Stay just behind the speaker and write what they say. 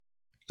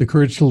The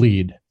Courage to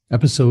Lead,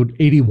 episode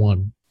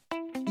 81.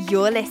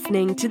 You're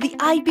listening to the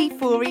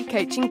IB4E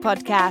Coaching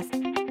Podcast.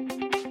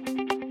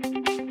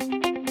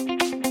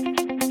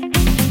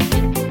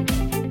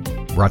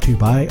 Brought to you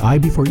by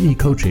IB4E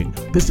Coaching,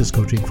 business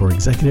coaching for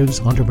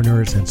executives,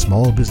 entrepreneurs, and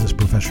small business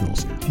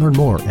professionals. Learn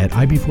more at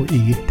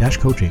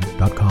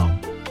ib4e-coaching.com.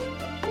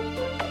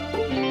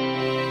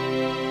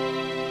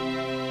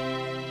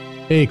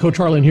 Hey, Coach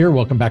Harlan here.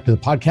 Welcome back to the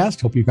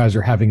podcast. Hope you guys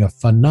are having a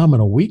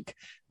phenomenal week.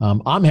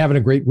 I'm having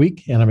a great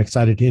week, and I'm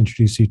excited to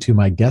introduce you to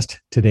my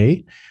guest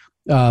today.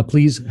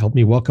 Please help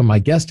me welcome my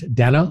guest,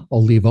 Danna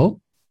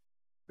Olivo.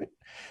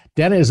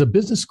 Danna is a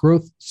business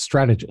growth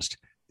strategist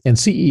and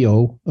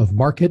CEO of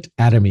Market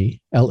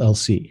Atomy,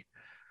 LLC.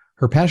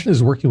 Her passion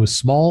is working with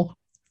small,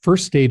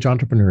 first-stage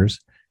entrepreneurs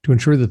to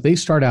ensure that they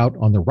start out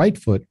on the right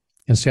foot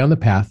and stay on the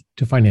path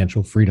to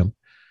financial freedom.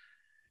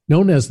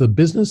 Known as the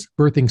business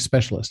birthing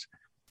specialist,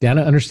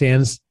 Danna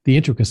understands the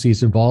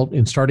intricacies involved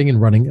in starting and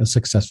running a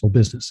successful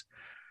business.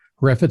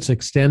 Her efforts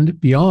extend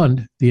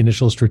beyond the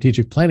initial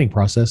strategic planning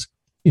process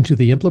into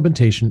the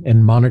implementation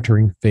and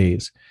monitoring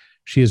phase.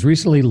 She has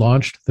recently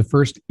launched the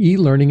first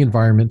e-learning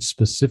environment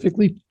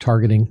specifically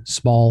targeting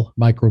small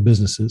micro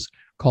businesses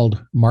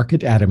called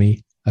Market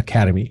Atomy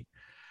Academy.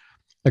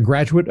 A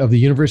graduate of the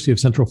University of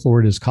Central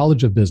Florida's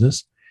College of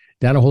Business,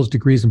 Danna holds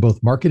degrees in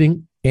both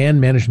marketing and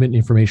management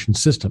information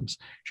systems.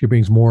 She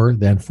brings more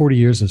than 40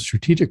 years of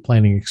strategic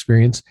planning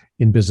experience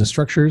in business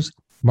structures,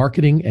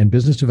 marketing, and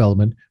business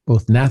development,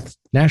 both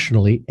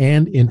nationally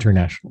and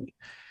internationally.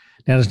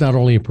 Danna is not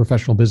only a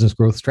professional business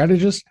growth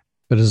strategist,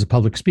 but is a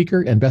public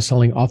speaker and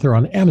best-selling author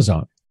on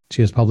Amazon.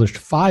 She has published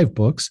 5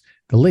 books,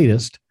 the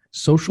latest,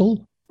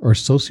 Social or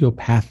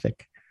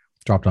Sociopathic,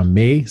 dropped on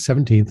May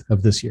 17th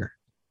of this year.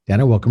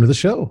 Danna, welcome to the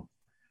show.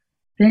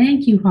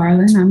 Thank you,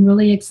 Harlan. I'm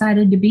really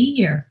excited to be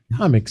here.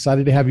 I'm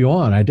excited to have you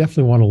on. I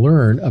definitely want to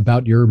learn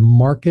about your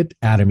Market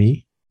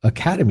Atomy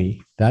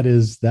Academy.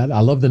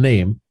 I love the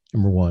name,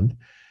 number one.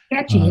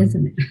 Catchy,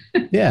 isn't it?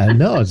 Yeah,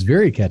 no, it's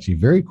very catchy.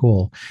 Very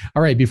cool.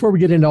 All right. Before we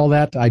get into all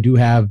that, I do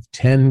have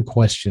 10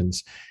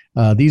 questions.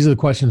 These are the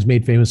questions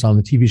made famous on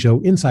the TV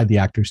show Inside the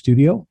Actor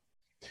Studio,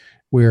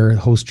 where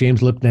host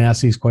James Lipton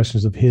asks these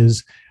questions of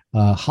his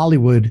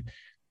Hollywood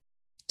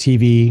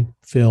TV,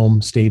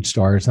 film, stage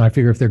stars. And I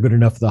figure if they're good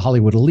enough for the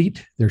Hollywood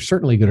elite, they're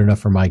certainly good enough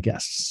for my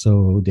guests.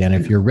 So, Dan,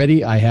 if you're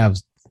ready, I have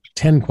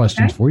 10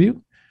 questions for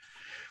you.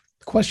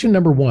 Question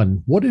number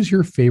 1, what is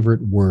your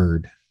favorite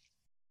word?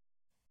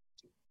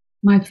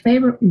 My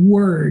favorite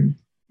word,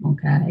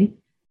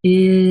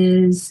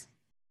 is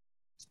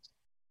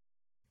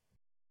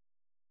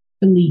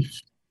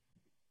belief.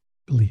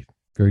 Belief.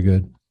 Very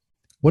good.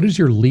 What is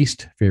your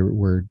least favorite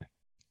word?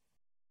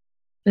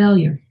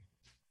 Failure.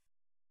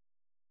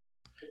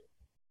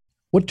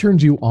 What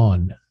turns you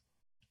on?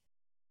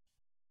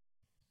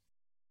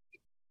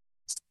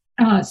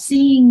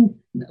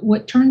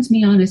 What turns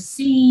me on is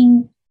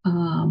seeing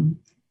an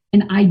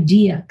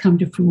idea come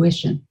to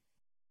fruition.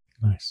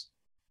 Nice.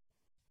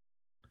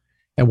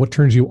 And what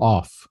turns you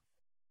off?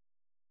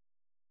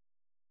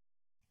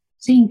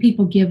 Seeing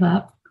people give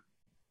up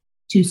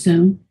too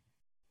soon.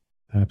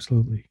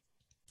 Absolutely.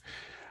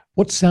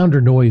 What sound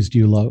or noise do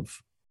you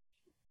love?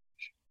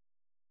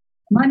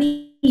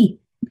 Money,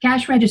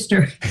 cash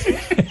register.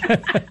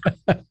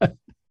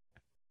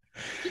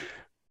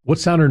 What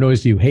sound or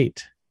noise do you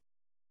hate?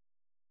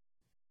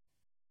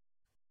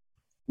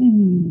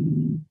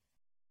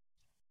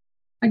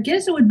 I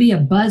guess it would be a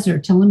buzzer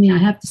telling me I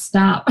have to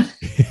stop.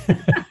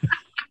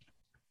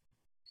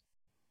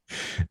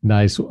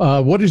 Nice.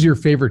 What is your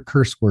favorite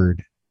curse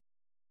word?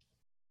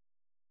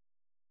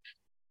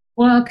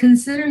 Well,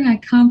 considering I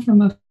come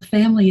from a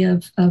family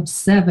of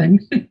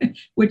 7,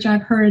 which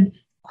I've heard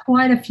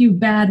quite a few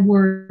bad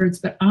words,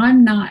 but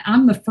I'm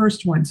the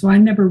first one, so I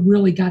never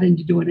really got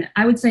into doing it.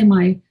 I would say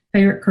my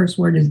favorite curse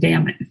word is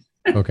damn it.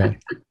 Okay.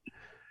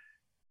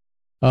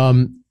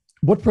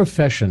 What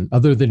profession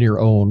other than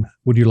your own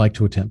would you like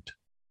to attempt?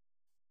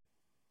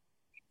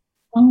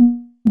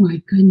 Oh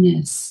my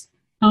goodness.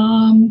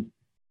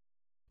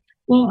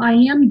 Well, I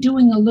am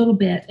doing a little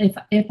bit.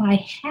 If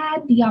I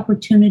had the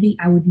opportunity,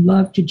 I would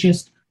love to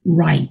just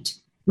write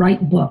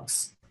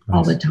books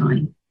all the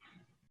time.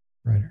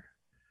 Writer.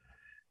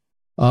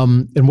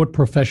 And what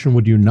profession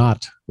would you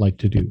not like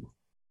to do?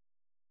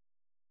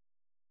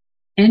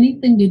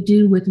 Anything to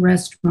do with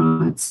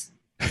restaurants,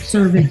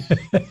 serving.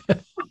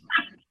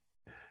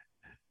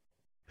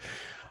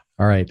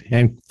 All right.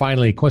 And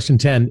finally, question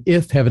 10,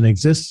 if heaven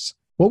exists,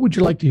 what would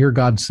you like to hear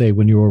God say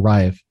when you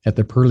arrive at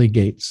the pearly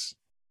gates?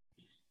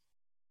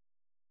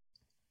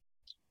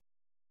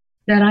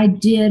 That I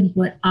did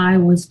what I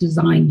was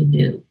designed to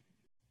do.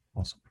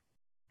 Awesome.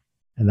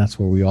 And that's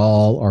what we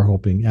all are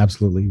hoping.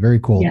 Absolutely. Very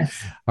cool.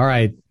 Yes. All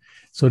right.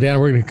 So, Dan,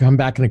 we're going to come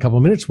back in a couple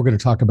of minutes. We're going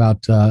to talk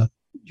about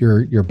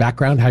your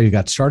background, how you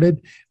got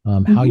started,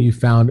 how you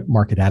found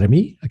Market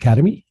Atomy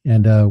Academy,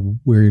 and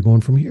where you're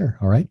going from here.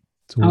 All right.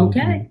 So we'll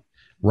be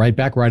right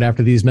back right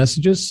after these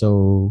messages.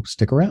 So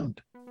stick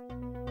around.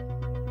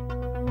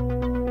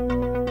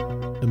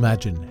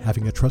 Imagine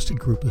having a trusted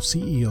group of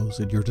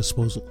CEOs at your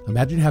disposal.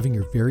 Imagine having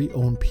your very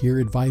own peer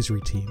advisory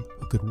team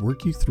who could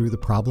work you through the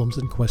problems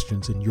and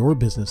questions in your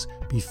business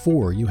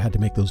before you had to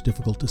make those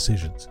difficult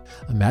decisions.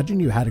 Imagine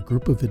you had a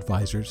group of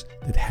advisors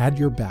that had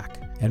your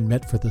back and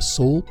met for the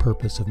sole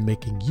purpose of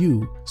making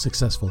you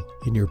successful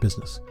in your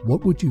business.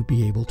 What would you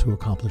be able to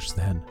accomplish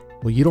then?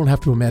 Well, you don't have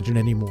to imagine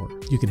anymore.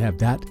 You can have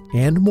that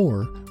and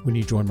more when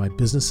you join my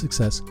Business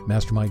Success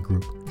Mastermind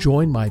Group.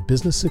 Join my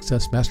Business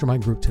Success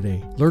Mastermind Group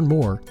today. Learn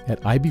more at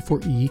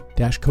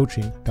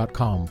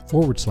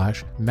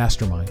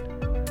ib4e-coaching.com/mastermind.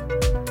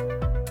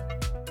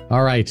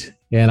 All right.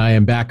 And I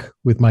am back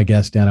with my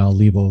guest, Danna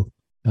Olivo.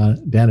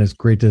 Danna, it's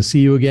great to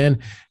see you again.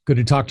 Good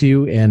to talk to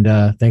you. And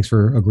thanks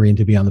for agreeing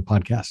to be on the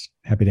podcast.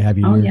 Happy to have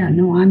you here. Oh, yeah.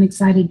 No, I'm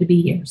excited to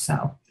be here.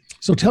 So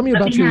tell me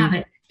about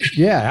your...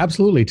 Yeah,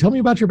 absolutely. Tell me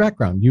about your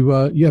background. You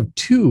have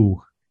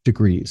 2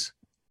 degrees,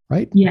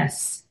 right?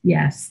 Yes.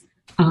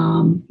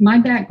 My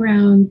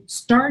background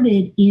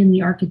started in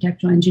the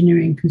architectural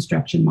engineering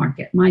construction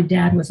market. My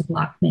dad was a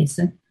block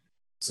mason.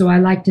 So I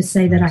like to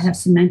say that I have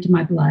cement in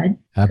my blood.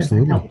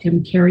 Absolutely. I helped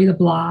him carry the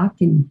block,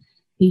 and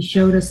he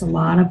showed us a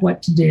lot of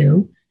what to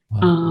do.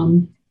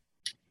 Wow.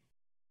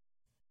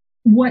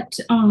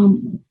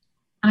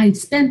 I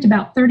spent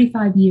about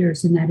 35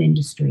 years in that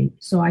industry.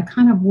 So I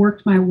kind of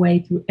worked my way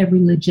through every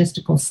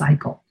logistical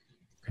cycle,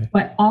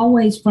 but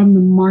always from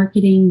the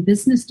marketing,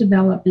 business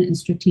development, and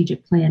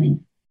strategic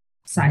planning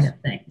side of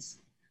things.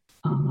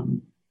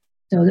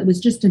 So it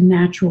was just a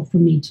natural for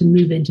me to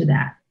move into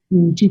that.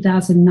 In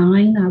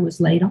 2009, I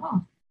was laid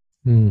off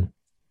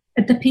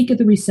at the peak of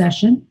the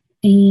recession.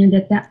 And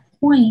at that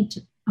point,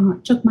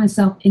 took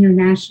myself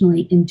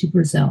internationally into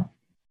Brazil.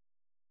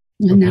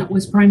 And that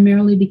was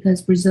primarily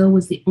because Brazil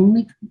was the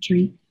only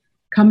country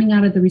coming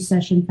out of the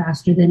recession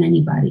faster than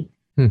anybody.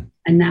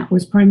 And that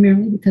was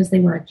primarily because they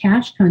were a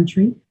cash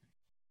country,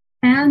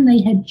 and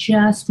they had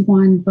just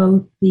won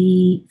both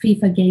the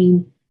FIFA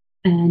game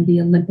and the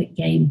Olympic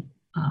game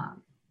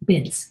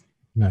bids.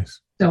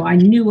 Nice. So I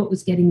knew it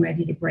was getting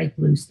ready to break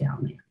loose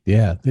down there.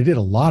 Yeah, they did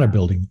a lot of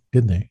building,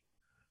 didn't they?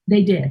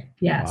 They did,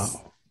 yes.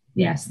 Wow.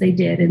 Yes, they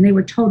did. And they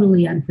were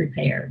totally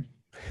unprepared.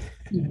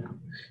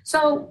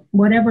 So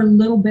whatever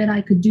little bit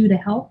I could do to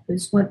help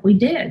is what we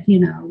did.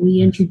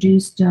 We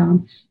introduced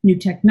new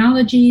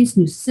technologies,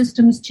 new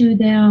systems to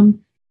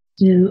them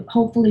to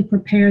hopefully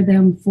prepare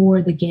them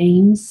for the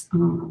games.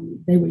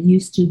 They were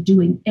used to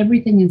doing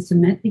everything in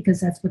cement because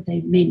that's what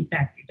they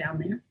manufactured down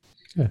there.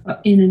 Yeah.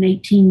 In an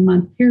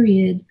 18-month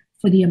period,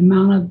 for the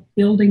amount of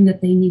building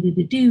that they needed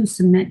to do,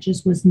 cement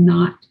just was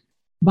not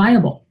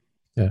viable.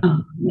 Yeah.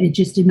 It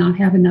just did not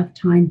have enough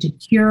time to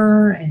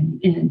cure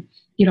and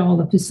get all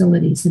the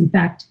facilities. In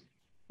fact,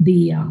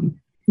 the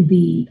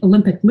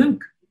Olympic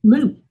loop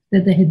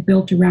that they had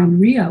built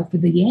around Rio for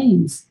the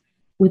games,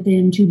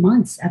 within 2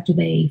 months after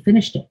they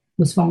finished it,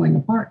 was falling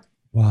apart.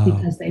 Wow.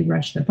 Because they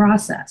rushed the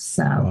process.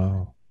 So,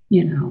 wow.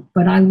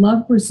 But I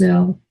love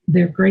Brazil.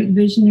 They're great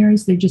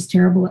visionaries. They're just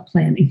terrible at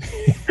planning.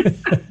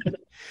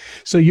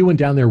 So you went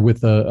down there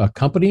with a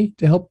company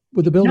to help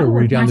with the build, or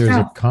were you down there as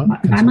a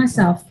by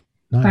myself?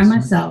 Nice. By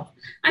myself.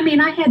 I mean,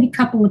 I had a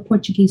couple of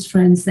Portuguese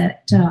friends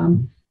that,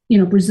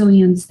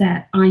 Brazilians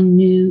that I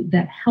knew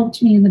that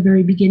helped me in the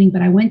very beginning,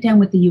 but I went down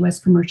with the U.S.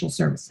 Commercial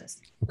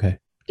Services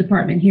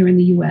Department here in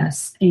the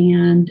U.S.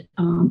 And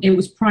it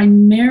was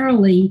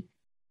primarily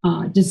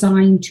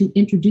designed to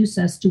introduce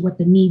us to what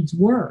the needs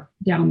were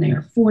down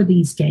there for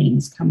these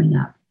games coming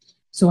up.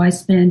 So I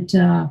spent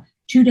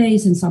 2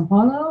 days in Sao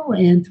Paulo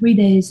and 3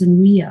 days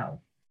in Rio,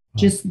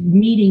 just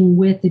meeting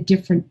with the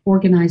different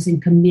organizing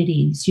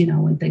committees,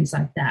 and things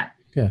like that.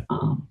 Yeah.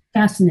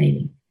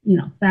 Fascinating.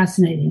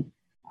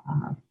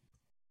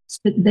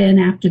 But then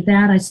after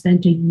that, I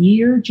spent a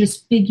year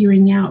just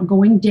figuring out,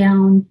 going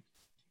down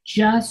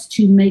just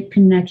to make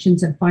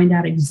connections and find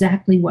out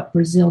exactly what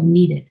Brazil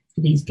needed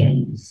for these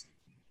games.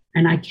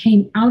 And I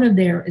came out of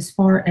there, as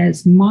far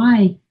as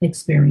my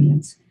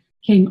experience,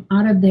 came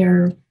out of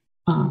there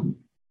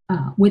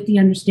with the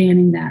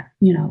understanding that,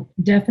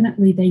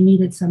 definitely they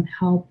needed some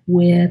help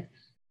with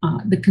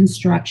the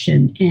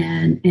construction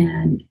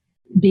and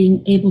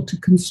being able to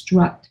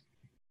construct,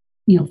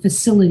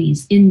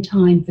 facilities in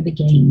time for the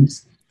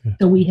games. Yeah.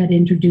 So we had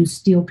introduced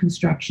steel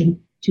construction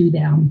to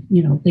them,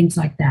 things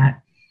like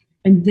that.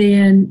 And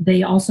then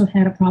they also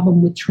had a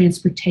problem with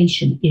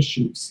transportation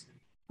issues.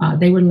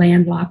 They were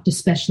landlocked,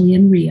 especially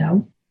in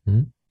Rio.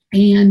 Mm-hmm.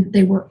 And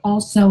they were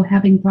also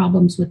having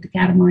problems with the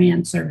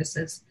catamaran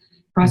services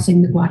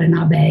crossing the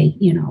Guadalajara,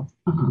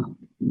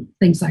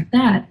 things like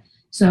that.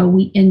 So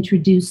we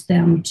introduced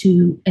them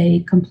to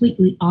a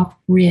completely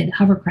off-grid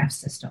hovercraft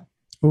system.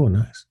 Oh,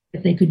 nice.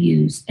 That they could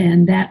use.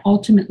 And that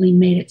ultimately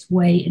made its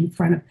way in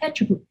front of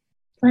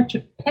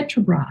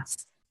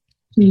Petrobras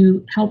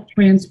to help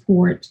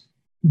transport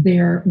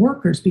their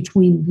workers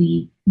between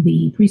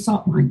the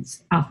pre-salt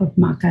mines off of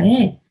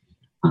Macaé.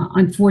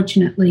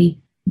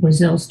 Unfortunately,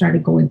 Brazil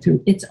started going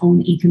through its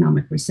own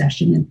economic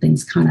recession, and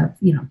things kind of,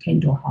 came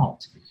to a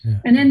halt. Yeah.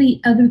 And then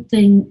the other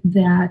thing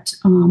that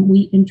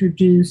we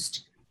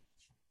introduced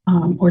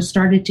or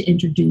started to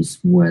introduce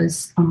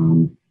was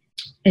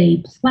a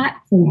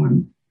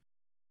platform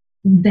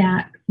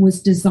that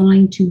was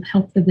designed to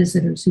help the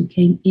visitors who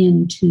came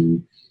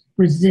into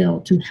Brazil,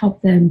 to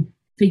help them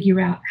figure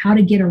out how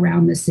to get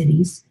around the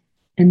cities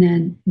and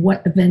then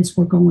what events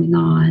were going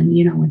on,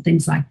 and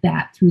things like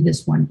that through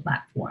this one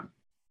platform.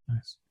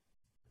 Nice.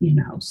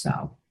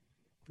 So.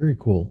 Very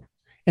cool.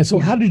 And so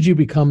how did you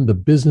become the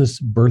business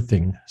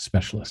birthing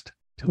specialist?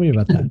 Tell me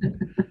about that.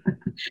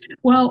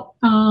 Well,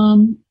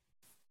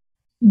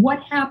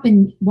 what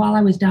happened while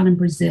I was down in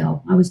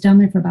Brazil, I was down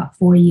there for about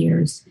 4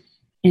 years.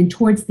 And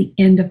towards the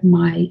end of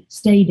my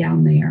stay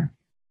down there,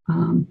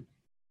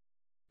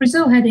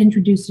 Brazil had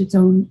introduced its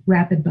own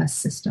rapid bus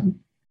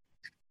system.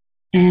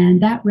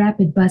 And that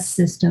rapid bus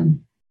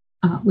system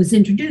was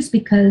introduced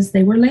because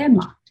they were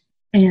landlocked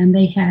and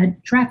they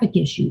had traffic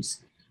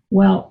issues.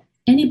 Well,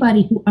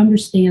 anybody who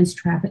understands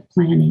traffic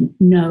planning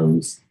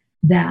knows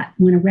that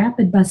when a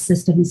rapid bus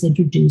system is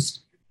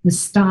introduced, the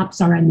stops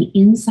are on the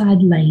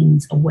inside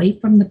lanes away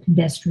from the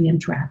pedestrian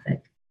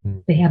traffic.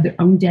 They have their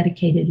own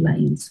dedicated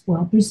lanes.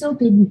 Well, Brazil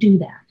didn't do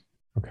that.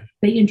 Okay.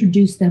 They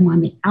introduced them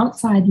on the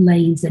outside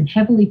lanes in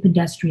heavily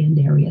pedestrian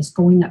areas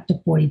going up to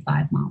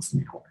 45 miles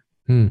an hour.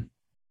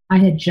 I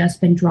had just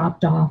been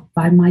dropped off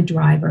by my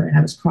driver and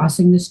I was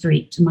crossing the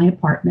street to my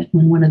apartment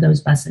when one of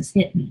those buses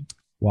hit me.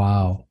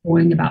 Wow.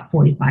 Going about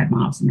 45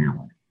 miles an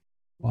hour.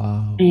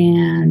 Wow.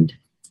 And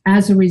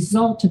as a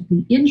result of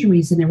the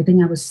injuries and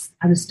everything, I was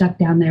stuck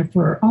down there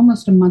for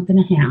almost a month and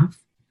a half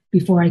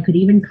before I could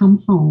even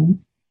come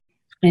home.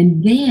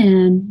 And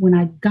then when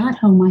I got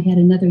home, I had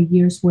another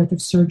year's worth of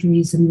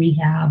surgeries and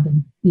rehab.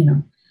 And,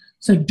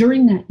 so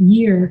during that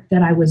year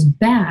that I was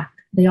back,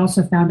 they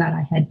also found out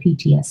I had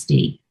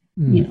PTSD,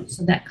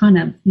 so that kind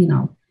of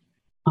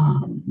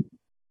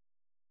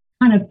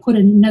put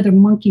another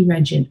monkey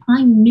wrench in.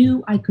 I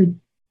knew I could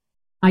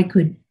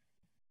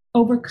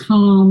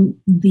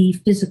overcome the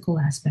physical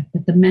aspect,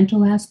 but the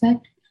mental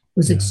aspect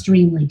was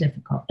extremely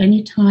difficult.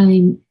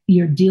 Anytime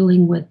you're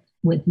dealing with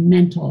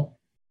mental,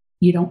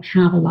 you don't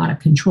have a lot of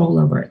control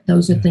over it.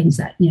 Those are things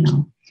that,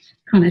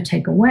 kind of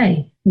take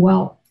away.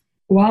 Well,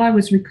 while I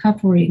was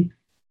recovering,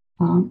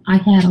 I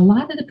had a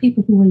lot of the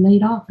people who were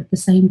laid off at the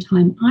same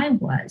time I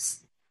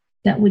was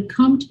that would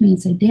come to me and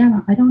say,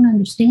 Danna, I don't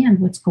understand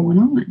what's going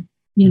on.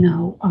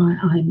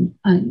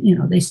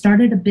 They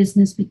started a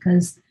business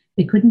because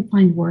they couldn't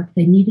find work.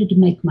 They needed to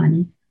make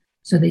money.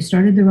 So they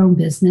started their own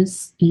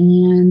business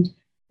and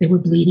they were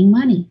bleeding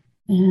money.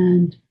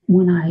 And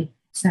when I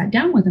sat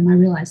down with them, I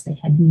realized they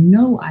had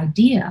no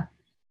idea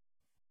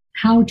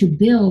how to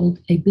build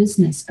a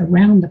business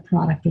around the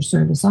product or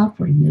service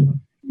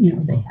offering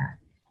they had.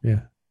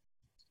 Yeah.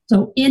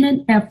 So in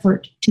an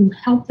effort to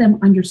help them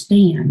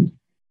understand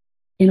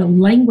in a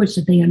language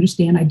that they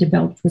understand, I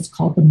developed what's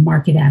called the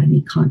market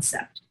atomy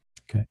concept.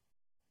 Okay.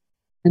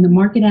 And the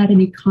market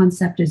atomy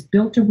concept is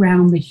built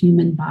around the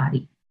human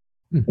body.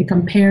 It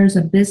compares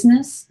a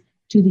business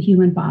to the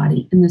human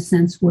body in the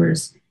sense where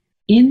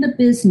in the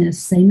business,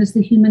 same as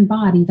the human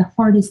body, the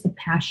heart is the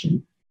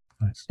passion.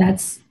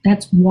 Nice.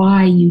 That's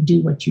why you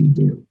do what you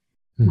do.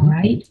 All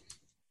right.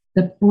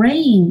 The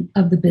brain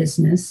of the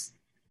business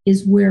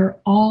is where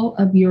all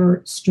of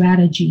your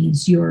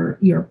strategies,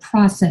 your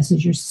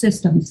processes, your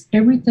systems,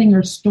 everything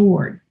are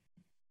stored.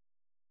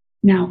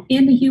 Now,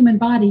 in the human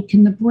body,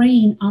 can the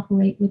brain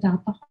operate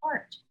without the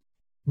heart?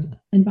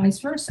 And vice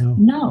versa?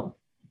 No.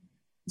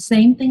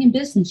 Same thing in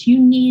business. You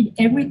need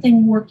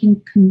everything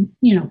working,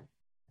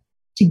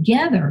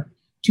 together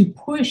to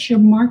push your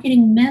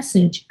marketing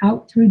message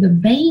out through the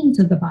veins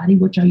of the body,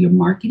 which are your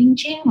marketing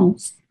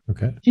channels,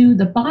 to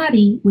the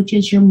body, which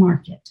is your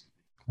market.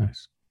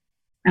 Nice.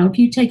 Now, if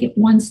you take it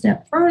one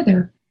step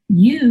further,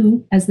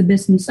 you, as the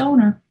business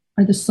owner,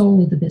 are the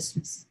soul of the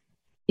business.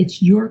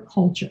 It's your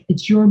culture.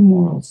 It's your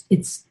morals.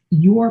 It's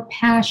your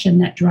passion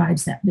that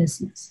drives that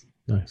business.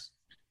 Nice.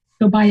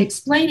 So by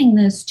explaining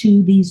this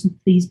to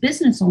these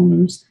business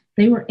owners,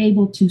 they were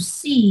able to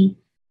see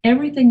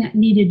everything that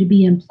needed to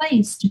be in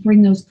place to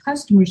bring those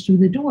customers through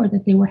the door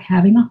that they were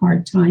having a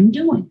hard time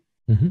doing.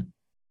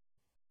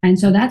 And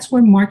so that's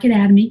where Market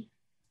Atomy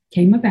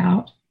came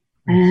about.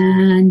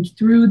 And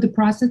through the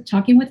process,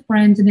 talking with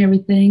friends and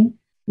everything,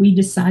 we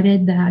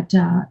decided that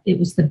it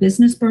was the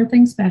business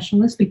birthing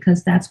specialist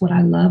because that's what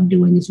I love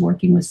doing is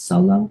working with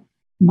solo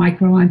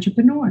micro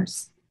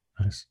entrepreneurs.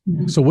 Nice.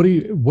 So how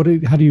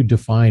do you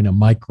define a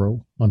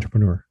micro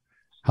entrepreneur?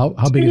 How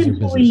big is your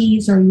business?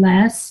 Employees or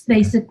less.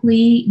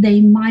 Basically, they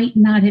might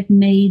not have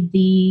made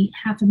the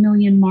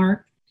 $500,000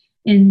 mark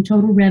in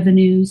total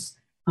revenues.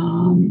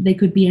 They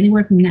could be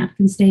anywhere from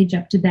napkin stage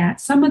up to that.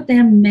 Some of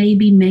them may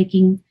be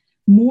making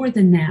more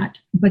than that,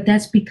 but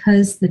that's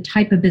because the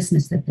type of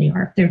business that they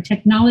are. If they're a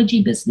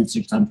technology business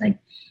or something,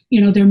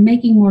 they're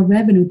making more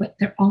revenue, but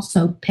they're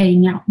also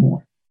paying out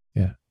more.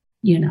 Yeah.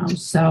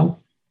 So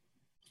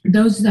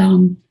those,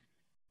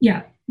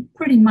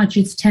 pretty much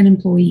it's 10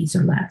 employees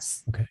or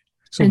less. Okay.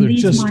 So and they're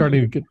just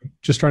starting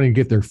to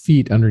get their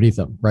feet underneath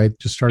them, right?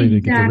 Just starting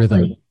to get the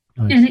rhythm.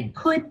 Nice. And it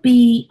could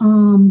be,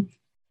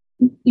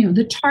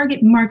 the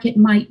target market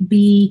might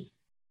be,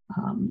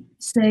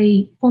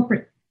 say,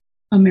 corporate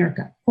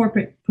America,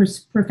 corporate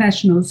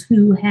professionals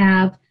who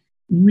have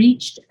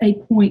reached a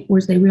point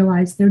where they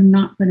realize they're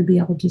not going to be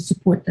able to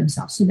support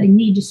themselves. So they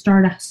need to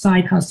start a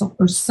side hustle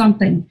or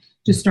something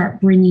to start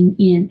bringing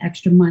in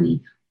extra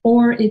money.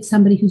 Or it's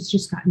somebody who's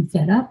just gotten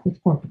fed up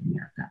with corporate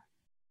America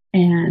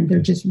and they're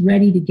just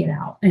ready to get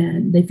out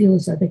and they feel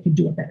as though they could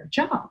do a better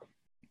job.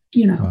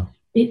 Wow.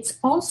 It's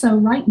also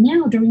right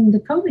now during the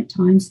COVID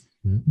times,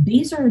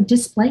 these are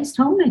displaced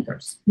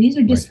homemakers. These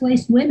are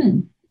displaced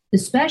women,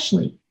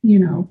 especially,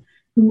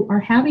 who are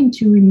having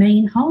to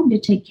remain home to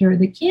take care of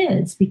the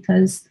kids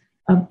because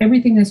of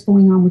everything that's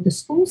going on with the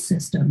school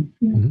system,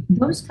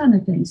 those kind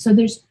of things. So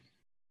this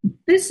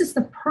is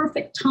the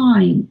perfect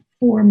time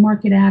for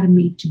Market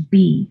Atomy to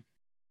be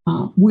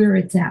where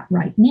it's at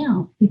right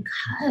now,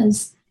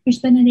 because there's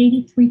been an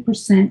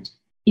 83%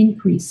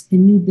 increase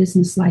in new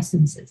business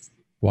licenses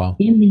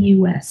in the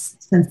U.S.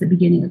 since the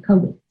beginning of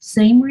COVID.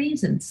 Same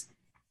reasons.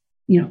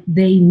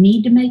 They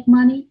need to make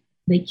money.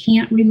 They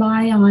can't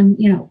rely on,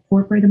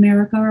 corporate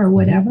America or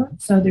whatever.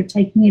 So they're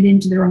taking it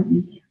into their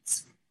own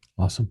hands.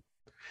 Awesome.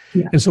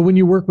 Yeah. And so when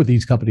you work with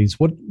these companies,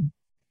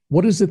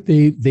 what is it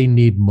they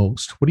need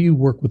most? What do you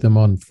work with them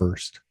on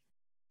first?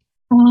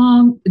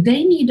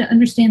 They need to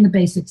understand the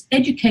basics.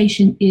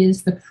 Education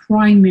is the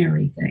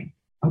primary thing.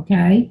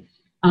 Okay.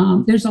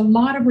 There's a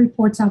lot of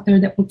reports out there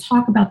that will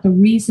talk about the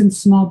reasons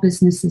small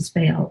businesses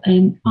fail.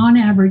 And on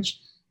average,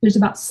 there's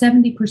about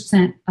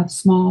 70% of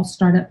small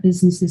startup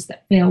businesses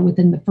that fail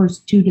within the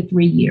first 2 to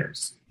 3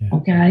 years. Yeah.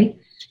 Okay.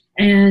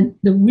 And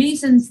the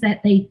reasons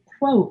that they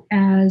quote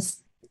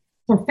as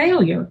for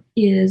failure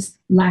is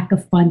lack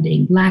of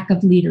funding, lack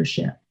of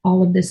leadership,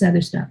 all of this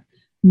other stuff.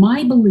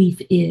 My belief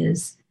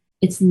is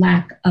it's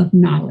lack of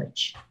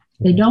knowledge.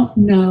 They don't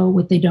know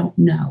what they don't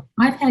know.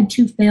 I've had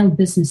 2 failed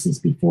businesses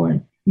before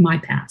in my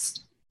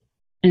past.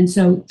 And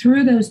so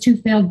through those 2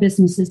 failed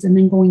businesses and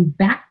then going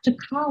back to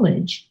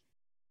college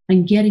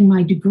and getting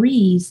my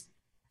degrees,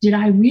 did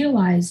I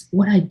realize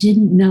what I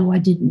didn't know?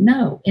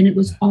 And it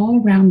was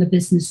all around the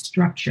business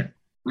structure.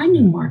 I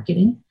knew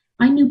marketing.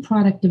 I knew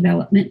product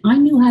development. I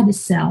knew how to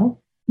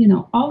sell,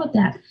 all of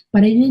that.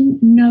 But I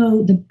didn't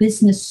know the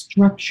business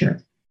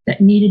structure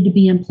that needed to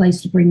be in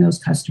place to bring those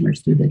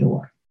customers through the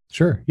door.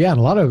 Sure. Yeah. And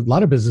a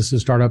lot of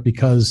businesses start up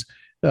because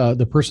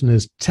the person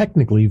is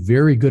technically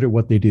very good at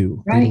what they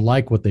do. Right. They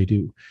like what they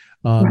do.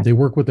 They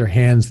work with their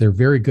hands. They're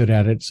very good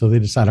at it. So they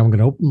decide, I'm going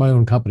to open my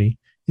own company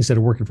instead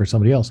of working for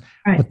somebody else.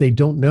 Right. But they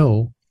don't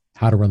know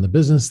how to run the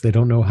business. They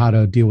don't know how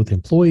to deal with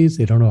employees.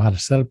 They don't know how to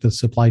set up the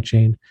supply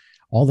chain.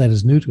 All that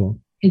is new to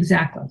them.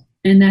 Exactly.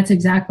 And that's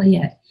exactly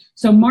it.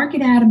 So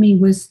Market Atomy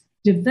was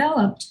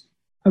developed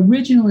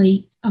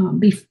originally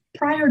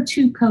prior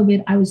to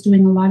COVID. I was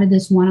doing a lot of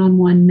this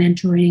one-on-one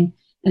mentoring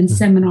and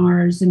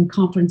seminars and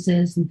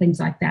conferences and things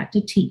like that to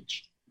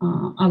teach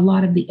a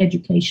lot of the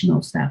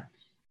educational stuff.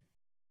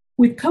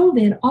 With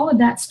COVID, all of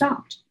that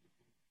stopped.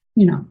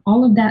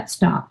 All of that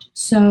stopped.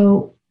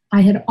 So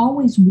I had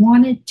always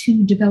wanted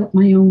to develop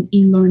my own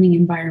e-learning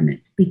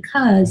environment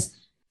because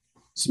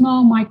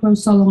small micro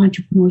solo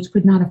entrepreneurs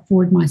could not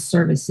afford my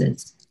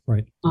services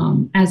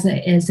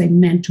as a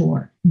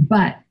mentor.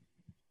 But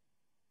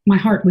my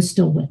heart was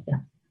still with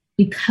them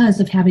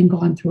because of having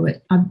gone through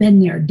it. I've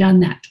been there,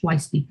 done that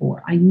twice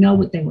before. I know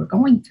what they were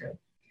going through.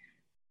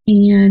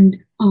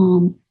 And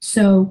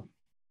so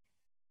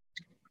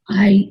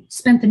I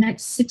spent the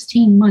next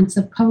 16 months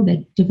of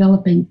COVID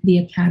developing the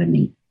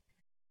academy.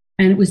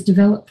 And it was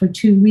developed for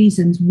 2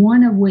 reasons,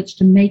 one of which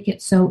to make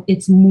it so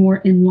it's more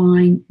in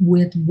line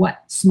with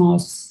what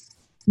small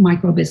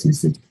micro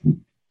businesses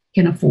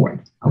can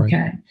afford. Okay.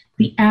 Right.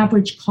 The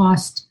average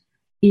cost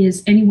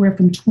is anywhere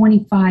from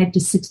 $25 to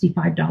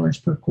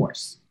 $65 per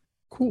course.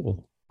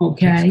 Cool.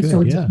 Okay.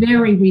 So it's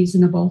very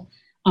reasonable.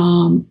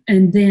 And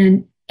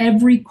then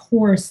every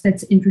course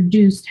that's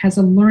introduced has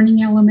a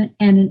learning element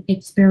and an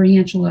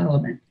experiential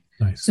element.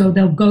 Nice. So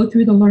they'll go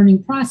through the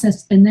learning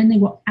process and then they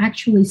will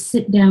actually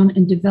sit down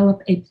and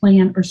develop a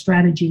plan or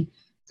strategy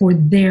for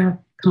their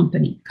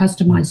company,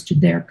 customized to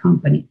their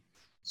company.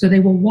 So they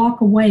will walk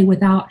away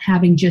without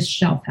having just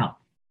shelf help.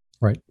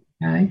 Right.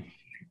 Okay.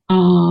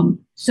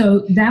 So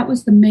that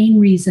was the main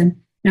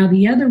reason. Now,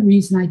 the other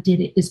reason I did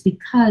it is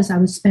because I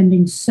was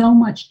spending so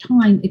much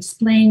time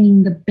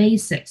explaining the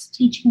basics,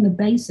 teaching the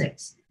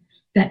basics,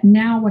 that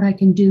now what I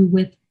can do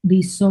with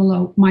these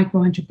solo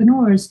micro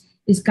entrepreneurs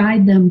is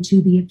guide them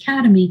to the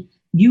academy.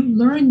 You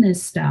learn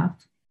this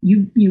stuff,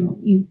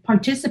 you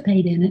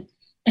participate in it,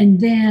 and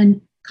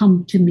then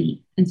come to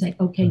me and say,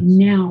 okay,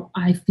 now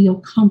I feel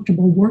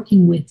comfortable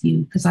working with you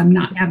because I'm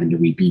not having to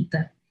repeat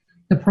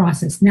the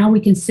process. Now we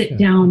can sit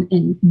down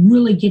and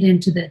really get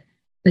into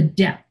the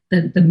depth,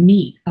 the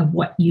meat of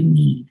what you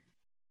need.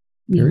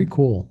 Very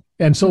cool.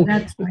 And so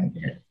that's what I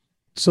did.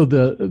 So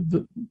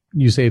the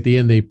you say at the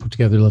end they put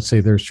together, let's say,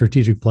 their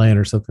strategic plan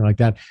or something like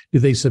that. Do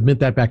they submit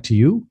that back to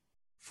you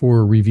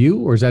for review,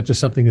 or is that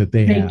just something that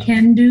they have? They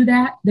can do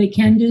that. They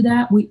can do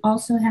that. We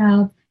also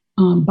have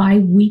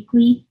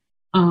bi-weekly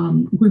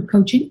group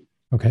coaching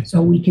Okay.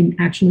 So we can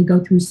actually go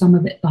through some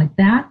of it like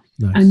that.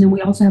 Nice. And then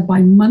we also have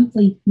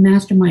bi-monthly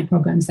mastermind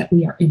programs that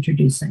we are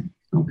introducing.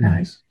 Okay.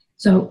 Nice.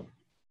 So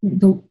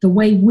the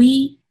way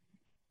we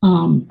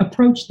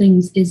approach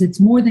things is it's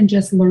more than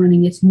just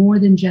learning. It's more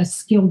than just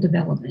skill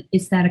development.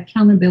 It's that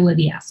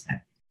accountability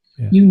aspect.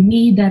 Yeah. You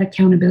need that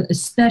accountability,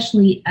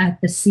 especially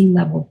at the C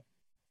level.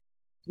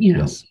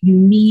 Yes. You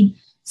need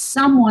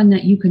someone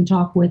that you can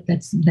talk with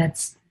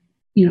that's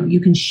you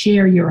can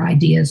share your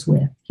ideas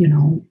with,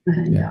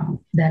 and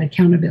that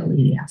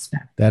accountability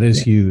aspect. That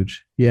is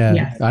huge. Yeah.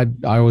 Yes. I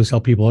always tell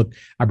people,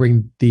 I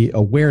bring the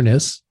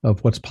awareness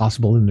of what's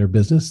possible in their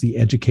business, the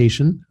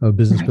education of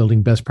business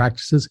building best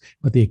practices,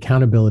 but the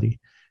accountability.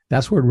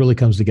 That's where it really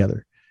comes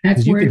together.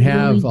 Because you can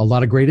have a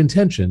lot of great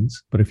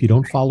intentions, but if you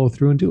don't follow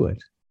through and do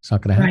it, it's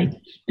not going to happen. Right.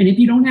 And if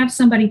you don't have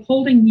somebody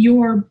holding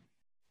your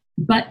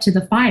butt to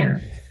the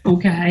fire,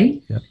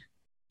 okay,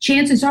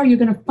 chances are you're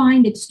going to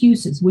find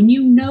excuses. When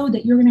you know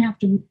that you're going to have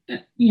to,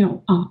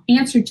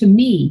 answer to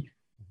me,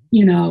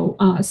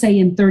 say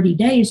in 30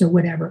 days or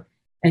whatever,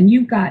 and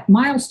you've got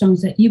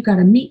milestones that you've got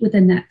to meet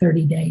within that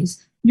 30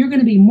 days, you're going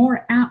to be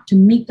more apt to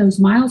meet those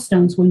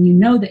milestones when you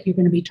know that you're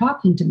going to be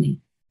talking to me.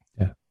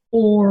 Yeah.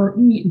 Or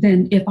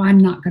than if I'm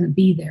not going to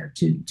be there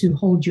to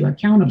hold you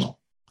accountable.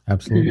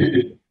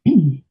 Absolutely.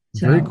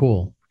 Very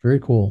cool. Very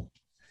cool.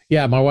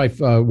 Yeah. My wife,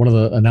 one of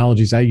the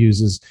analogies I use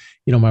is,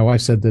 my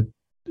wife said that,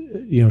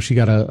 she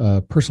got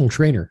a personal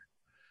trainer.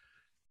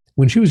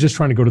 When she was just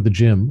trying to go to the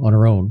gym on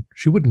her own,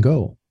 she wouldn't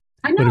go.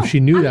 I know. But if she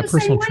knew that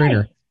personal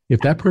trainer, if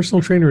that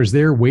personal trainer is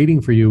there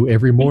waiting for you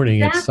every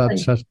morning at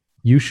such,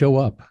 you show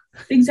up.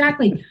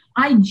 Exactly.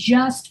 I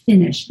just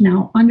finished.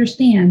 Now,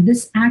 understand,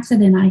 this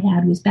accident I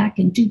had was back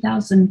in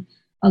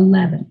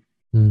 2011.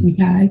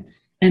 Okay.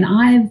 And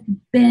I've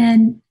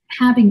been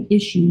having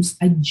issues.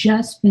 I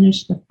just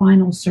finished the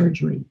final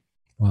surgery.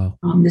 Wow.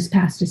 This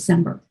past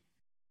December.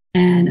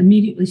 And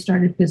immediately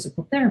started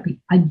physical therapy.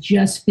 I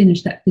just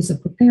finished that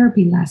physical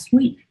therapy last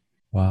week.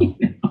 Wow.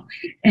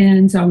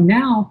 And so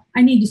now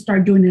I need to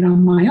start doing it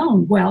on my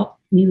own. Well,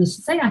 needless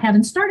to say, I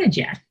haven't started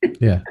yet.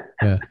 Yeah.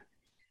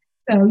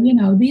 So,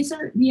 these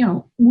are,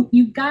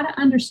 you've got to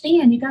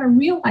understand, you got to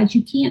realize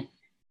you can't,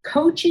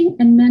 coaching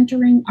and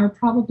mentoring are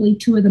probably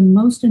two of the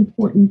most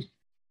important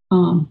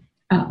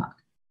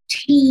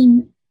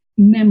team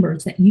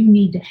members that you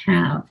need to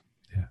have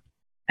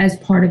as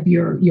part of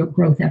your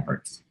growth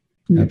efforts.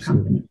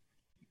 Absolutely.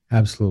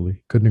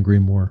 Absolutely. Couldn't agree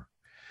more.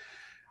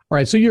 All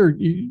right. So you're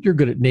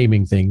good at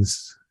naming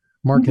things.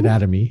 Market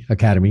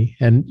Academy,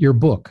 and your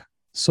book,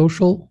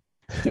 Social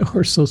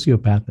or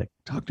Sociopathic.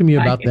 Talk to me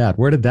about that.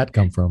 Where did that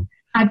come from?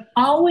 I've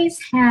always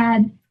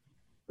had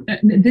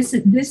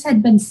this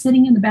had been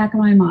sitting in the back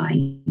of my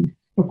mind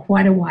for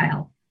quite a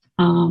while.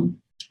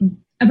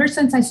 Ever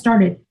since I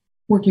started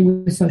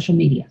working with social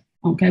media,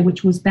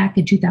 which was back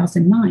in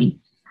 2009,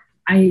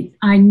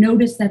 I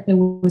noticed that there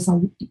was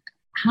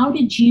how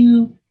do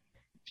you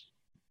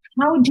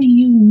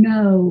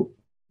know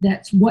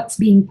that's what's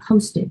being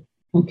posted,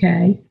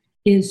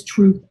 is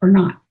truth or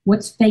not?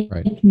 What's fake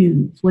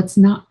news? What's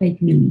not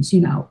fake news?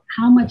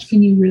 How much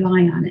can you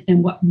rely on it?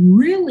 And what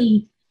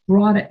really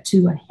brought it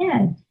to a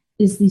head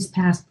is these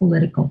past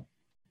political,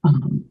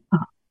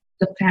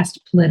 the past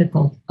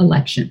political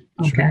election.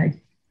 Okay.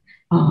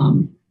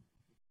 Sure.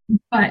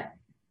 But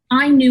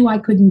I knew I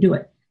couldn't do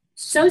it.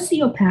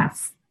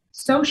 Sociopaths,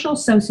 social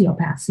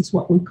sociopaths is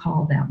what we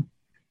call them,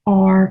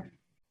 are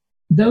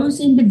those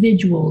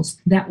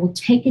individuals that will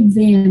take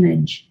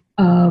advantage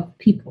of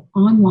people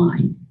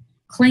online,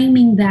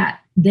 claiming that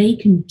they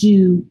can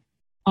do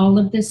all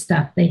of this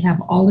stuff. They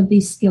have all of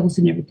these skills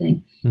and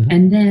everything,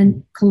 and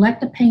then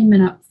collect a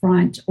payment up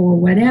front or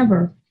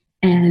whatever.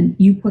 And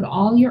you put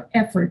all your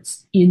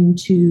efforts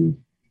into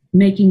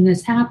making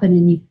this happen,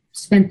 and you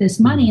spent this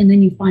money, and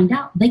then you find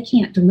out they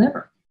can't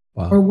deliver.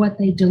 Wow. Or what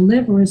they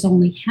deliver is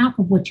only half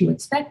of what you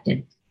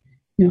expected.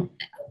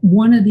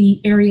 One of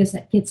the areas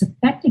that gets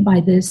affected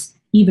by this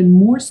even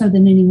more so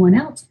than anyone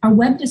else are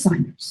web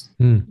designers.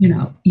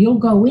 You'll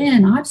go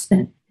in, I've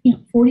spent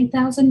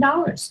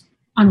 $40,000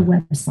 on a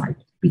website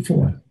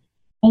before,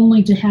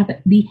 only to have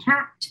it be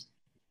hacked.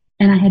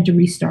 And I had to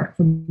restart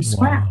from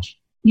scratch.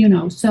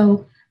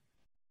 So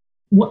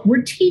what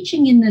we're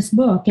teaching in this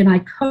book, and I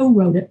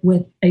co-wrote it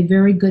with a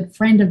very good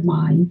friend of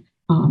mine,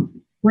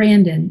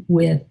 Brandon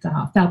with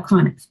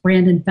Falconics,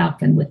 Brandon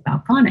Falcon with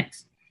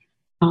Falconics.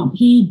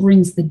 He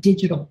brings the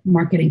digital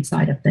marketing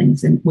side of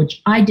things, in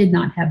which I did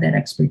not have that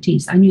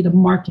expertise. I knew the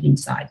marketing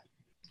side.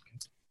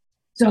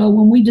 So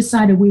when we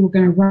decided we were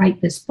going to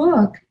write this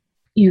book,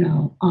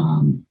 the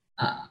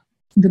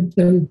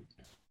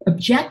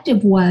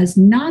objective was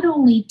not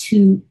only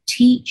to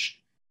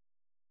teach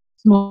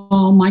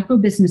small micro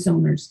business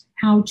owners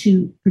how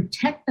to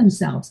protect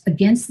themselves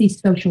against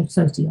these social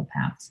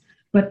sociopaths,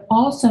 but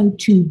also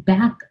to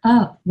back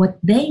up what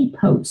they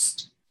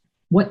post,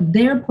 what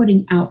they're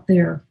putting out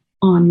there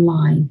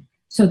online,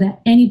 so that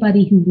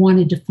anybody who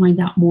wanted to find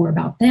out more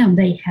about them,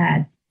 they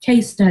had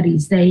case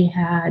studies, they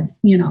had,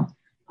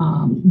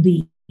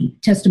 the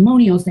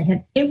testimonials. They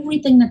had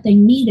everything that they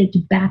needed to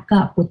back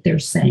up what they're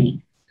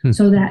saying,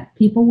 so that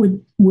people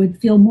would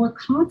feel more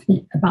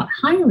confident about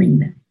hiring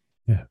them.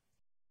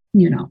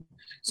 Yeah.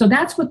 So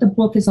that's what the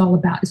book is all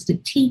about, is to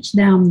teach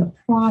them the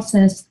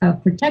process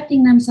of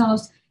protecting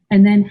themselves,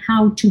 and then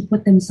how to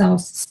put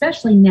themselves,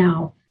 especially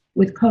now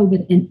with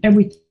COVID and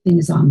everything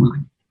is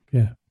online.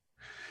 Yeah.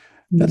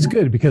 That's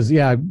good, because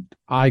I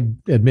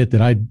admit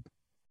that I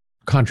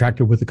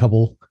contracted with a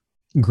couple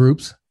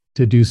groups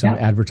to do some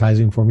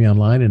advertising for me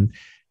online, and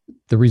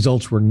the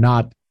results were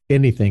not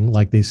anything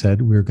like they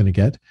said we were going to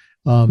get.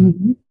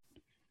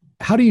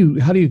 How do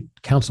you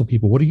counsel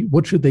people?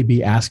 What should they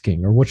be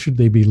asking, or what should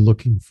they be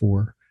looking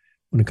for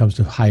when it comes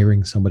to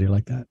hiring somebody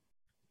like that?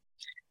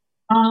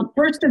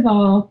 First of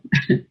all,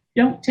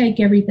 don't take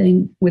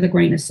everything with a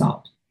grain of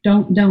salt.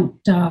 Don't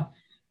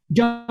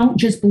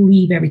just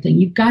believe everything.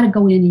 You've got to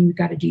go in and you've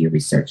got to do your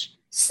research.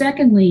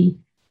 Secondly,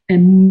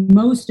 and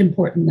most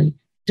importantly,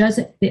 does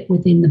it fit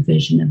within the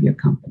vision of your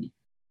company?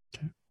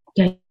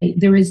 Okay.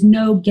 There is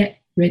no get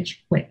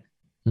rich quick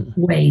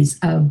ways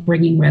of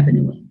bringing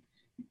revenue in.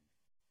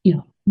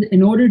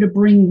 In order to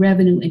bring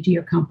revenue into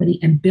your company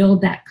and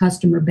build that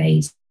customer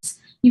base,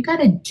 you've got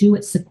to do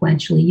it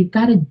sequentially. You've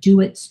got to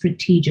do it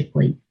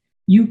strategically.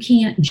 You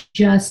can't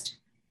just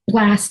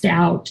blast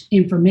out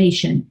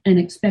information and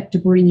expect to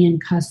bring in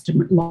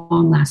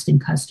long-lasting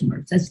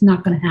customers. That's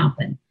not going to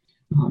happen.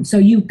 So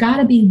you've got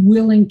to be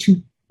willing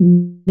to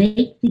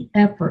make the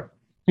effort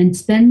and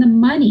spend the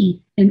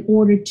money in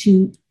order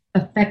to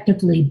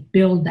effectively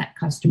build that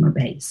customer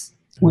base.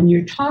 When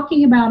you're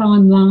talking about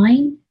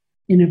online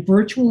in a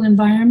virtual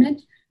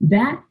environment,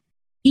 that,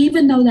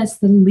 even though that's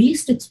the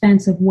least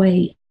expensive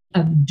way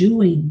of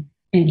doing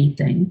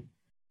anything,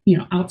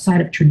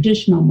 outside of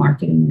traditional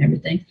marketing and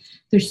everything,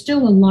 there's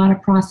still a lot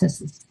of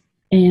processes.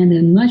 And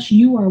unless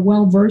you are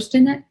well versed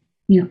in it,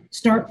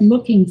 start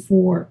looking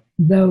for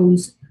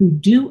those who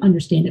do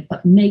understand it,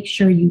 but make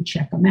sure you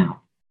check them out.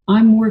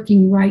 I'm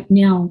working right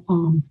now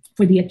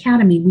for the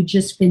Academy. We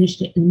just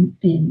finished it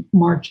in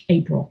March,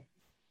 April,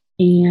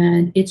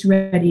 and it's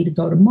ready to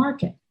go to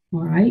market.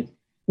 All right.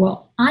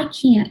 Well, I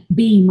can't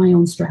be my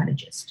own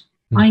strategist.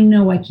 I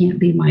know I can't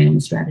be my own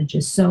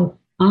strategist. So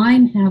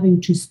I'm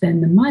having to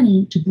spend the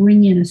money to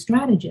bring in a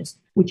strategist,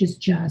 which is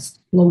just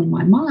blowing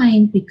my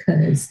mind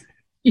because,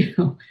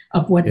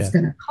 of what it's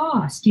going to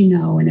cost,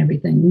 and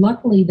everything.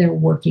 Luckily, they're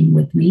working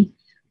with me.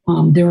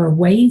 There are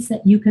ways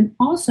that you can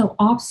also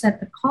offset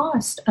the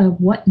cost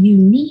of what you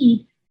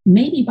need,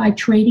 maybe by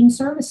trading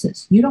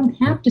services. You don't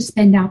have to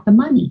spend the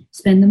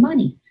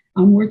money.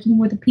 I'm working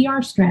with a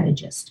PR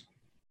strategist,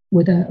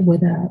 with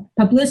a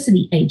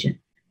publicity agent,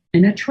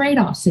 in a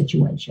trade-off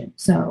situation.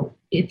 So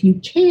if you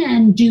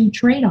can do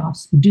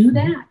trade-offs, do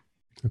that.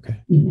 Okay.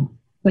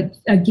 But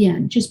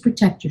again, just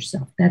protect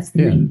yourself. That's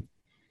the main.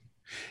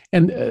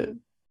 And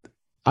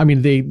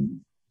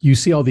you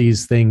see all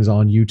these things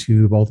on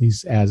YouTube, all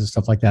these ads and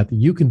stuff like that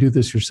you can do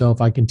this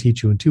yourself. I can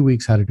teach you in 2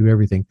 weeks how to do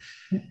everything.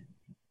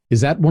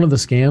 Is that one of the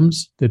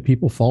scams that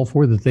people fall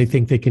for, that they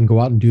think they can go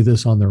out and do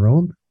this on their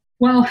own?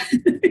 Well,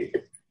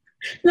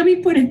 let me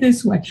put it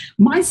this way.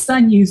 My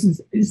son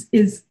is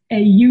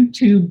a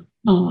YouTube.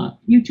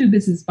 YouTube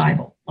is his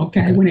Bible.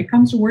 Okay. When it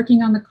comes to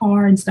working on the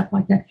car and stuff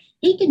like that,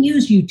 he can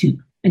use YouTube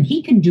and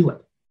he can do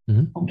it.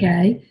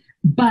 Okay.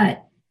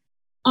 But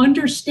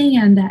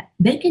understand that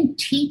they can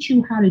teach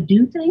you how to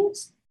do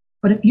things,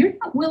 but if you're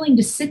not willing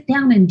to sit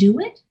down and do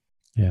it,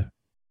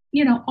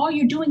 all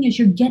you're doing is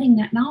you're getting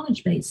that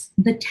knowledge base.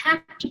 The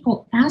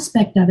tactical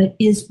aspect of it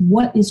is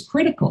what is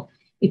critical.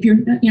 If you're,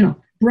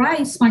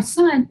 Bryce, my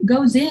son,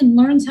 goes in,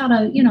 learns how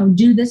to,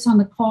 do this on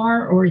the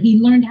car, or he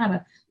learned how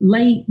to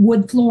lay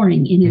wood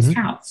flooring in his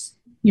house,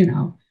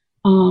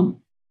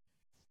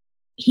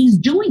 he's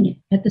doing it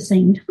at the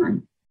same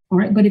time. All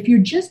right. But if you're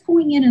just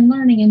going in and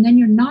learning and then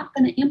you're not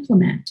going to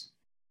implement,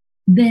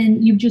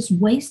 then you've just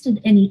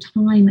wasted any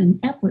time and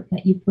effort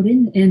that you put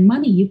in and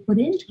money you put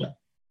into it.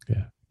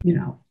 Yeah.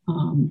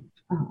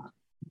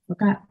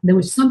 Forgot there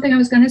was something I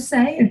was going to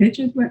say and it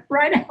just went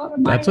right out of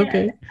my head. That's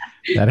okay.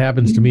 That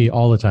happens to me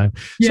all the time.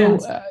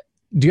 Yes. So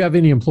do you have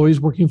any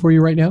employees working for you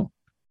right now?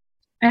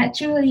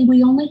 Actually,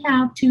 we only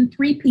have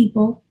 2-3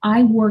 people.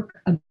 I work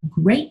a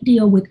great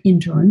deal with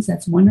interns.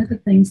 That's one of the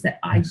things that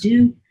I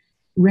do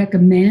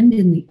recommend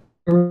in the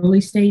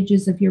early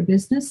stages of your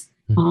business.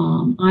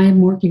 I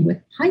am working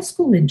with high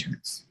school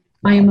interns.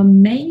 I am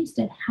amazed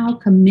at how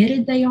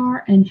committed they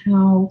are and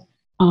how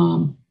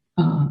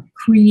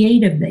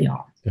creative they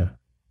are.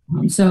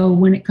 So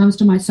when it comes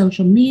to my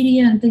social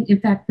media, and in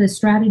fact, the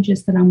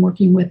strategist that I'm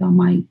working with on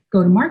my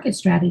go-to-market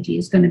strategy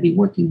is going to be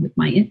working with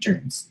my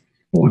interns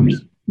for me,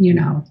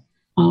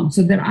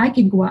 so that I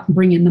can go out and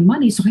bring in the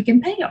money so I can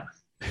pay them.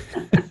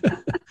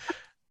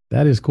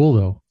 That is cool,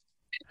 though.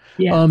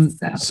 Yeah.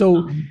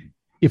 So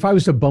if I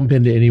was to bump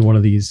into any one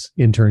of these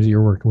interns that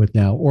you're working with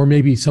now, or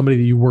maybe somebody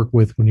that you worked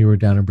with when you were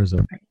down in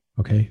Brazil,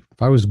 okay,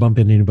 if I was to bump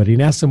into anybody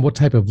and ask them what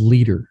type of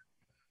leader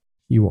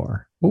you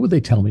are, what would they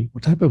tell me?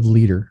 What type of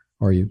leader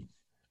are you?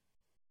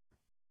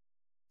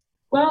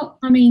 Well,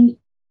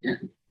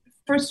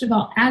 first of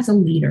all, as a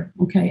leader,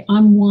 okay,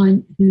 I'm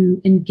one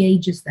who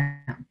engages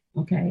them.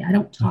 Okay, I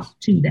don't talk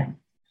to them.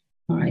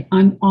 All right,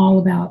 I'm all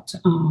about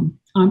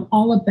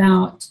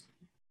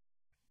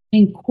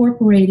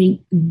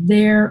incorporating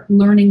their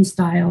learning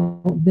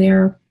style,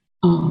 their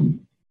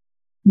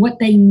what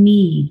they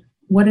need,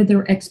 what are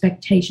their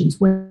expectations,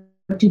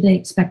 what do they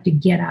expect to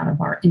get out of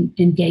our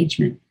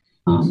engagement.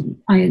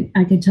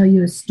 I could tell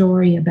you a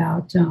story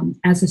about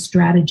as a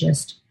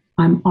strategist,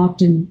 I'm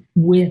often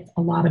with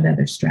a lot of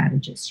other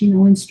strategists.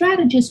 And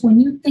strategists, when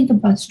you think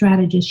about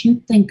strategists,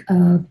 you think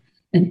of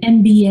an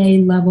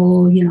MBA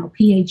level,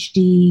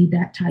 PhD,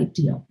 that type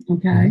deal.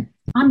 Okay.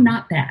 I'm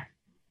not that.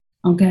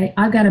 Okay.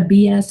 I've got a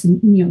BS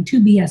and, 2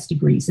 BS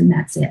degrees, and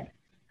that's it.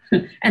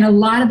 And a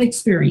lot of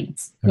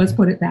experience. Okay. Let's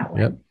put it that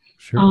way. Yep.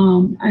 Sure.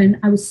 And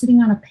I was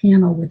sitting on a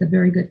panel with a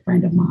very good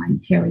friend of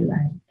mine, Harry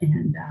Lay.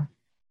 And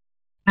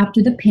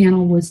after the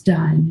panel was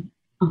done,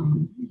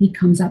 he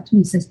comes up to me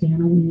and says,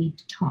 Danna, we need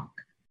to talk.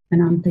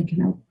 And I'm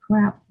thinking, oh,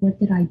 crap, what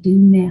did I do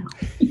now?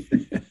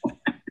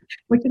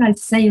 What did I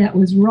say that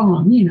was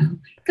wrong?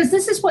 Because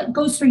this is what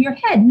goes through your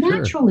head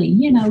naturally.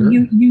 Sure.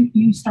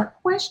 You start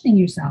questioning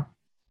yourself.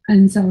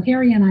 And so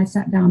Harry and I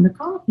sat down to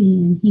coffee,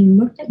 and he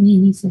looked at me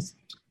and he says,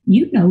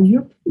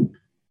 you're poop.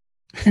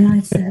 And I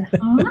said,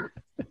 huh?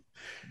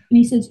 And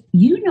he says,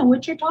 you know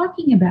what you're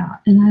talking about.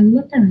 And I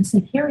looked at him and I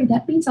said, Harry,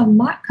 that means a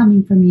lot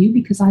coming from you,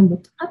 because I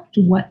looked up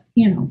to what,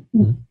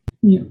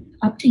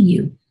 up to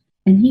you.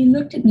 And he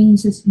looked at me and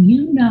says,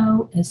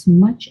 as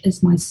much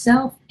as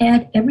myself,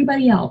 Ed,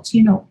 everybody else,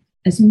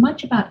 as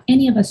much about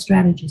any of us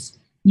strategists.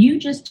 You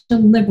just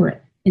deliver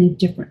it in a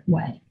different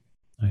way.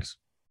 Nice.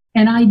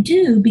 And I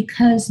do,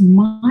 because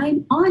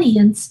my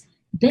audience,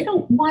 they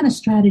don't want a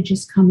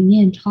strategist coming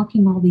in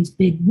talking all these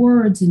big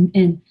words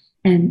and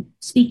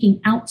speaking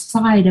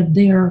outside of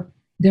their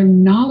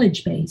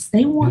knowledge base.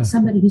 They want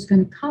somebody who's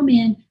going to come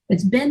in,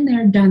 that's been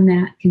there, done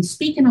that, can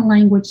speak in a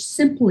language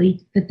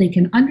simply that they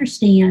can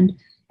understand,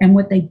 and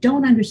what they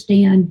don't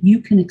understand, you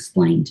can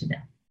explain to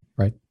them.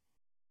 Right.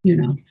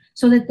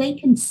 So that they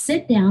can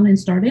sit down and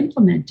start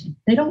implementing.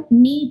 They don't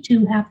need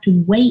to have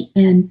to wait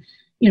and,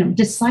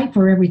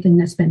 decipher everything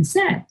that's been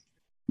said.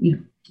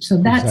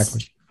 So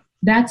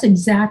that's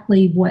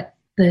exactly what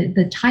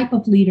the type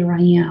of leader I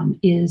am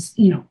is,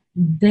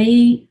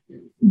 they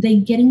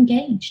get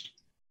engaged.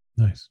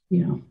 Nice.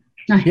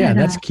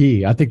 That's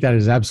key. I think that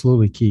is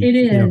absolutely key. It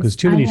is. Because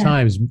too many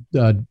times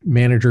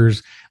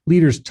managers,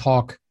 leaders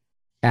talk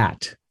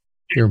at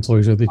their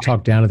employees, or they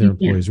talk down to their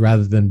employees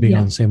rather than being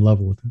on the same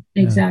level with them.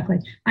 Exactly.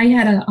 I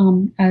had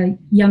a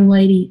young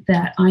lady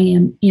that I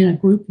am in a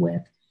group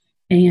with,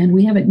 and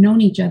we haven't known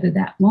each other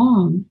that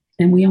long,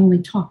 and we've only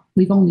talked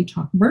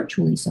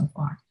virtually so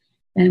far.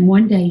 And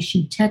one day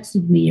she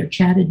texted me or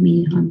chatted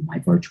me on my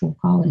virtual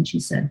call, and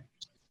she said,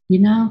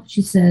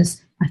 she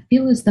says, I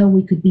feel as though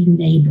we could be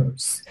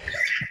neighbors.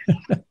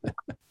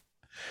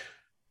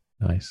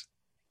 Nice.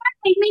 That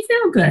made me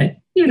feel good,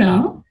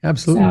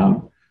 Absolutely.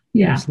 So,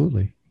 yeah.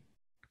 Absolutely.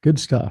 Good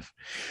stuff.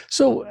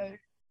 So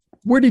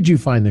where did you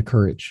find the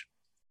courage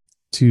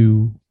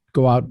to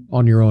go out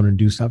on your own and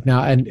do stuff?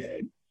 Now,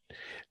 and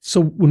so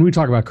when we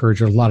talk about courage,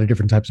 there's a lot of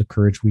different types of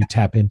courage we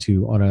tap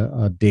into on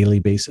a daily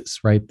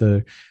basis, right?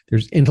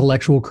 There's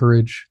intellectual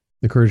courage,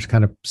 the courage to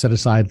kind of set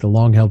aside the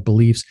long-held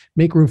beliefs,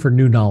 make room for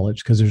new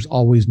knowledge, because there's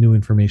always new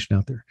information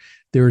out there.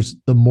 There's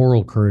the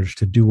moral courage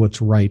to do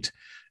what's right,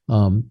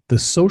 the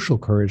social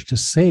courage to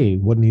say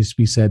what needs to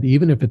be said,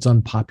 even if it's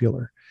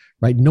unpopular,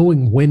 right?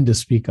 Knowing when to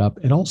speak up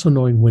and also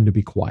knowing when to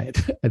be quiet,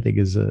 I think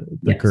is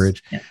the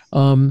courage. Yes.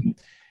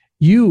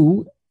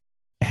 You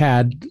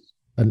had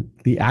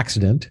the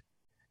accident,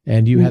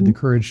 and you had the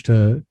courage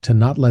to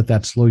not let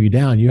that slow you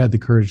down. You had the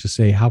courage to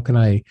say, how can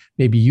I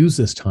maybe use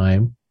this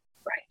time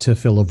to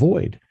fill a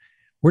void?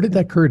 Where did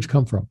that courage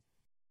come from?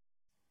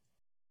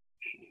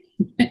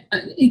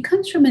 It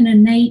comes from an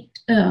innate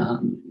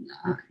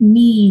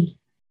need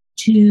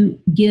to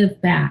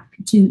give back,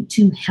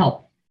 to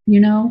help,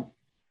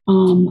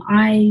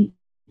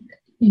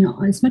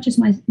 as much as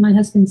my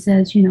husband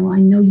says, I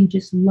know you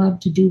just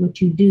love to do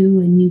what you do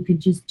and you could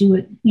just do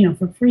it,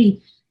 for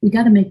free. We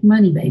got to make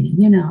money, baby,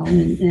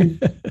 and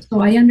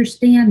so I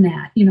understand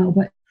that,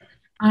 but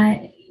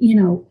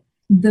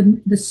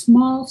the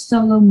small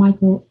solo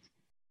micro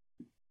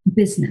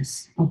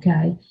business,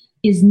 okay,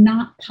 is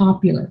not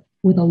popular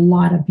with a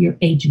lot of your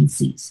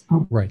agencies,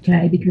 okay,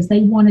 right. Because they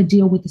want to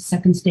deal with the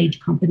second stage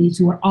companies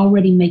who are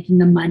already making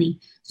the money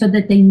so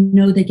that they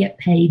know they get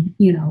paid,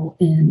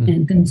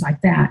 and things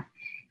like that.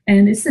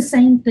 And it's the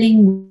same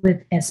thing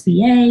with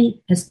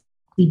SBA,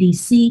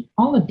 SBDC,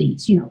 all of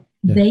these,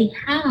 they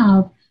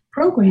have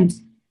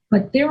programs,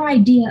 but their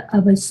idea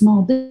of a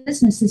small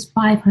business is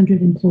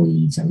 500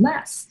 employees or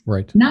less,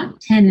 right? Not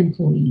 10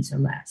 employees or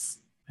less.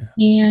 Yeah.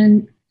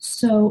 And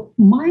so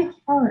my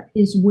heart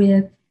is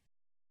with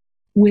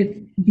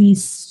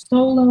these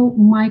solo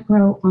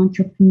micro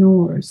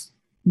entrepreneurs.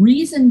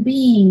 Reason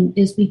being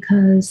is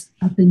because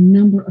of the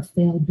number of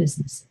failed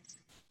businesses.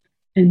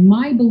 And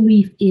my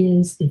belief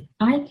is if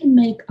I can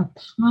make a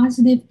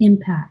positive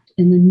impact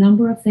in the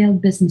number of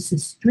failed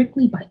businesses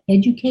strictly by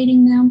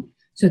educating them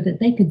so that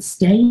they could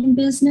stay in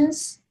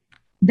business,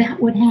 that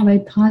would have a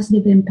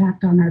positive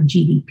impact on our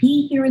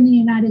GDP here in the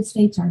United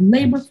States, our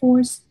labor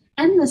force,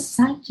 and the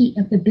psyche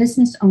of the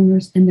business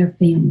owners and their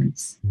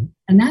families.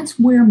 And that's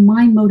where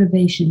my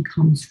motivation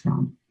comes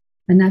from.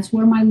 And that's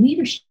where my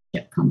leadership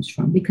comes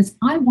from, because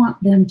I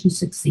want them to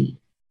succeed.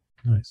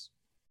 Nice.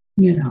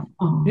 Yeah.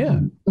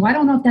 So I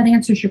don't know if that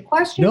answers your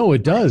question. No,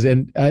 it does.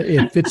 And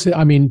it fits,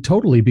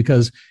 totally,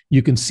 because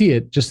you can see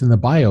it just in the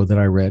bio that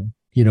I read.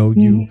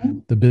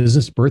 The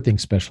business birthing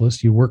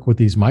specialist, you work with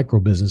these micro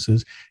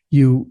businesses,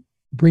 you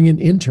bring in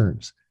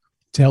interns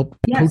to help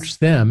coach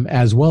them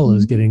as well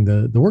as getting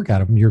the work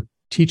out of them. You're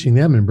teaching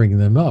them and bringing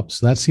them up.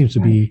 So that seems to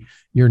be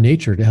your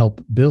nature to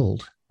help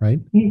build, right?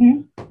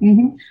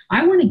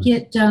 I want to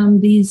get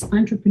these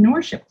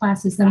entrepreneurship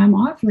classes that I'm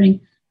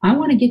offering. I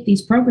want to get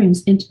these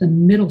programs into the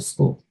middle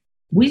school.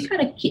 We've got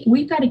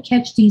to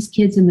catch these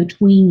kids in the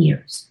tween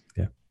years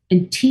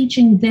and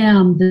teaching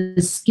them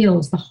the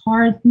skills,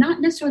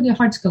 not necessarily the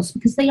hard skills,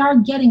 because they are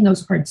getting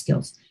those hard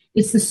skills.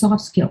 It's the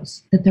soft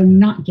skills that they're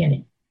not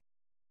getting,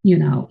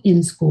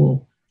 in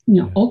school.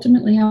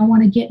 Ultimately, I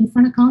want to get in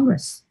front of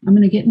Congress. I'm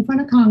going to get in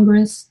front of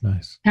Congress,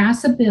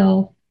 pass a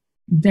bill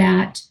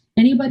that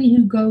anybody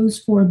who goes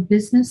for a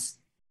business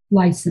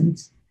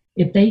license,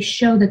 if they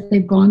show that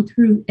they've gone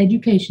through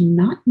education,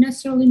 not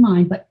necessarily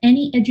mine, but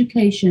any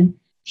education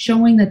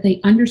showing that they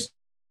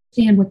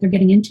understand what they're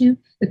getting into,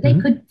 that they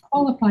could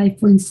qualify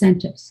for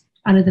incentives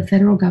out of the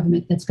federal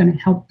government that's going to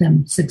help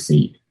them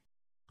succeed.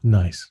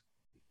 Nice.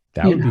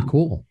 That would be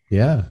cool.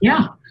 Yeah.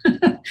 Yeah.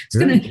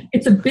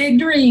 It's a big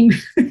dream.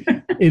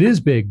 It is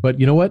big, but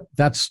you know what?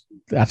 That's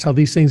how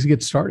these things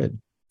get started.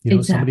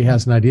 Somebody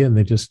has an idea and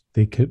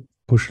they could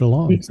push it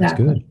along.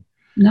 Exactly. That's good.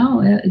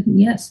 No,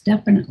 yes,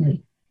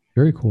 definitely.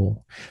 Very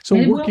cool. So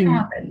it working, will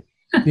happen.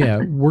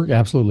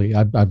 absolutely.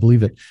 I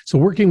believe it. So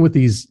working with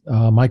these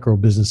micro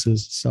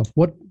businesses stuff,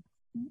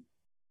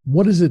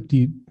 what is it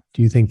do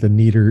you think the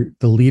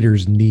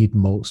leaders need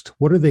most?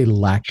 What are they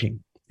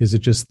lacking? Is it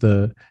just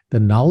the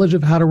knowledge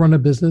of how to run a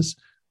business,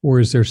 or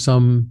is there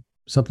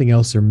something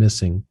else they're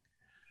missing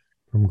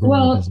from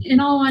growing a business? In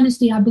all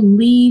honesty, I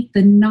believe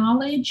the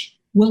knowledge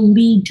will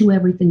lead to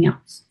everything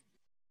else.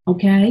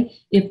 Okay?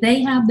 If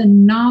they have the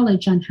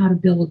knowledge on how to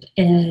build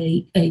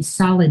a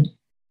solid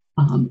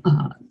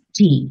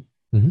team,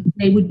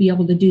 they would be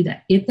able to do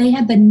that. If they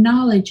had the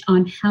knowledge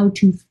on how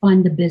to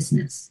fund a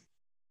business,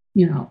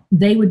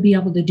 they would be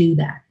able to do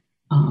that.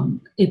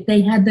 If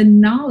they had the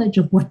knowledge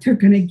of what they're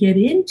going to get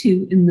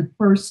into in the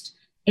first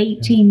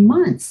 18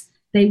 months,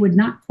 they would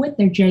not quit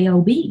their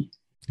job.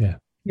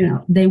 Yeah.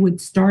 They would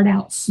start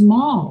out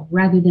small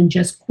rather than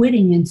just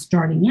quitting and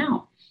starting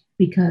out,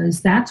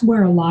 because that's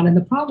where a lot of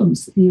the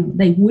problems,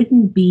 they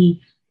wouldn't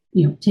be,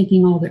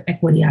 taking all their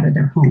equity out of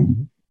their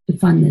home to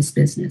fund this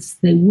business.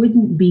 They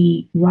wouldn't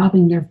be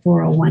robbing their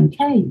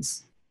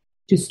 401ks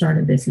to start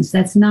a business.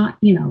 That's not,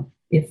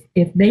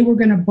 if they were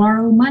going to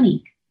borrow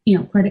money,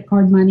 credit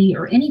card money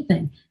or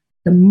anything,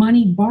 the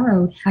money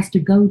borrowed has to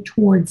go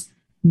towards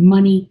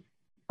money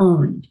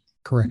earned.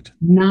 Correct.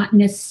 Not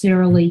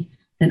necessarily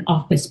an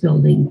office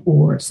building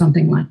or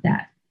something like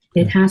that.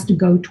 It has to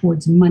go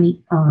towards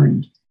money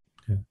earned.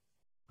 Yeah,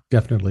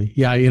 definitely.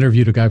 Yeah, I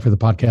interviewed a guy for the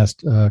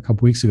podcast a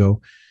couple weeks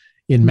ago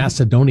in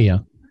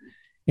Macedonia,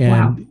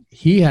 and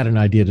he had an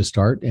idea to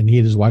start, and he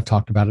and his wife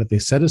talked about it. They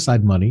set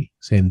aside money,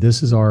 saying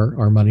this is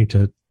our money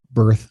to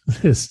birth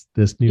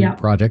this new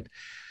project.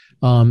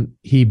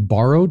 He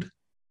borrowed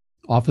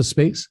office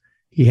space.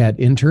 He had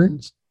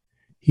interns.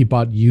 He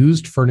bought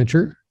used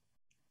furniture.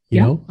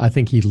 I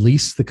think he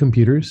leased the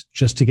computers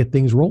just to get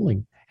things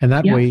rolling. And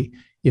that way,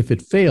 if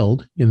it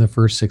failed in the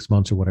first 6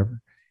 months or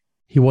whatever,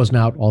 he wasn't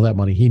out all that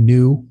money. He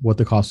knew what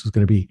the cost was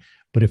going to be.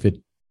 But if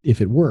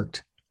it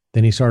worked,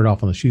 then he started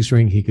off on the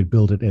shoestring. He could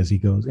build it as he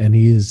goes. And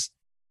he has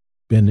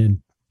been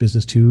in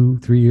business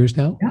 2-3 years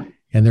now. Yeah.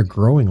 And they're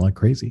growing like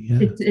crazy. Yeah.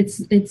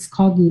 It's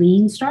called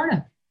lean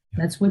startup.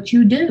 That's what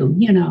you do.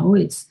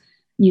 It's,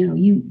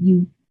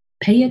 you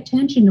pay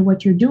attention to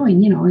what you're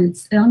doing.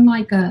 It's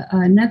unlike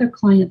another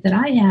client that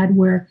I had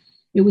where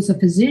it was a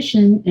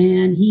physician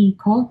and he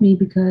called me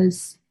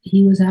because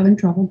he was having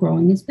trouble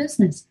growing his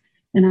business.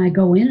 And I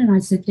go in and I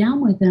sit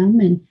down with him,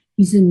 and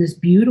he's in this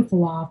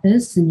beautiful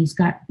office and he's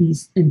got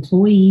these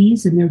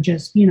employees and they're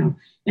just, and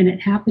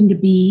it happened to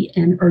be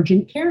an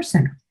urgent care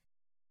center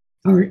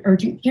or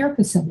urgent care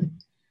facility.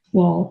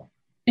 Well,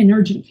 an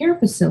urgent care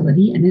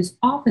facility and his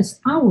office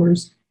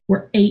hours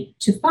were 8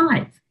 to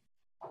 5.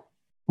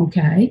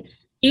 Okay.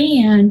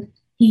 And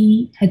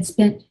he had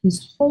spent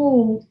his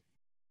whole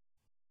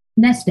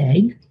nest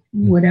egg,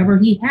 whatever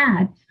he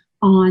had,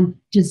 on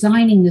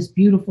designing this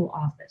beautiful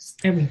office,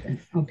 everything.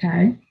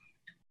 Okay.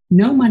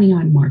 No money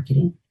on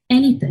marketing,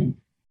 anything.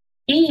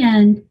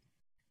 And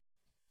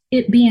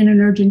it being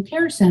an urgent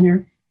care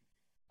center,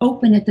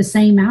 open at the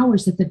same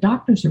hours that the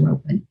doctors are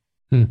open.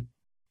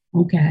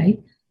 Okay.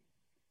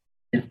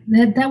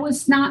 That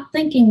was not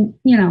thinking,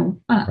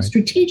 Right.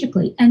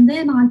 strategically. And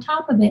then on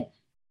top of it,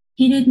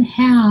 he didn't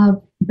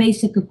have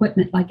basic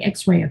equipment like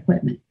X-ray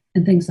equipment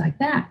and things like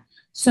that.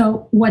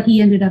 So what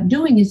he ended up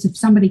doing is, if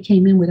somebody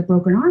came in with a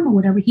broken arm or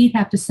whatever, he'd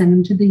have to send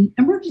them to the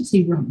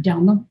emergency room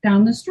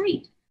down the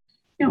street.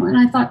 And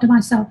I thought to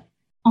myself,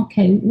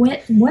 okay,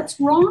 what's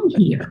wrong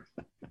here?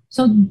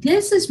 So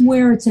this is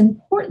where it's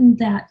important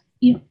that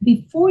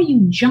before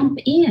you jump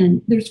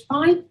in, there's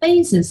 5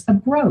 phases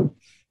of growth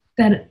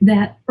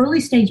that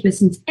early stage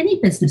business, any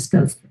business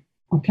goes through.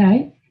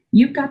 Okay,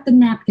 you've got the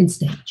napkin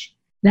stage.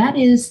 That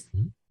is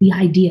the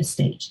idea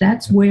stage.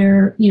 That's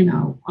where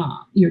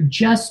you're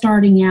just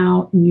starting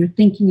out and you're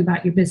thinking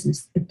about your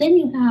business. But then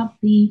you have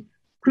the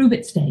prove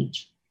it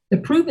stage. The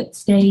prove it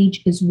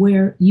stage is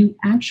where you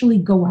actually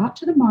go out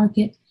to the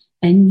market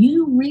and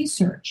you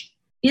research,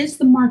 is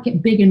the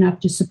market big enough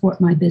to support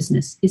my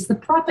business? Is the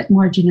profit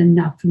margin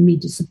enough for me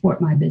to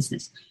support my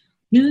business?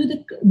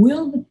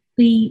 Will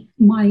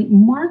my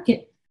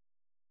market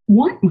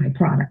want my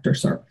product or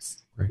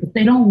service? Right. If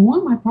they don't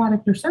want my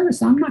product or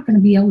service, I'm not going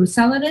to be able to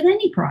sell it at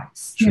any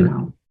price.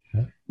 Sure.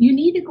 Yeah. You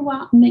need to go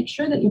out and make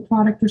sure that your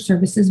product or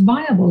service is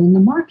viable in the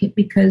market,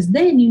 because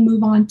then you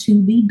move on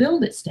to the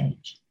build it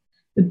stage.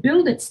 The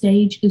build it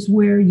stage is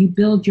where you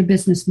build your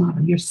business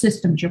model, your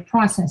systems, your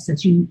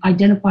processes. You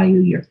identify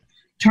who your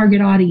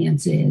target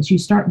audience is. You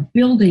start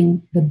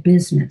building the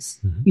business.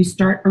 Mm-hmm. You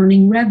start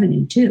earning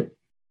revenue too.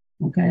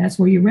 Okay, that's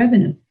where your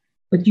revenue.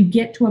 But you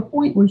get to a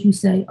point where you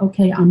say,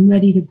 okay, I'm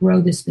ready to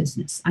grow this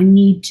business. I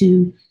need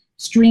to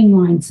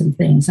streamline some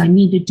things. I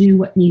need to do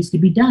what needs to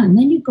be done.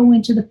 Then you go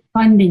into the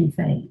funding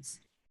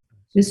phase.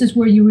 This is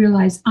where you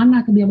realize, I'm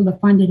not going to be able to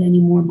fund it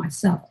anymore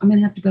myself. I'm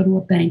going to have to go to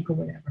a bank or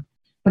whatever.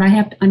 But I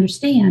have to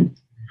understand,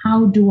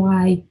 how do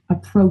I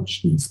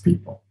approach these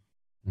people?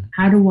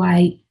 How do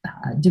I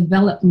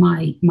develop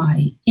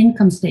my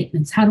income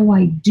statements? How do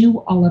I do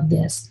all of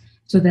this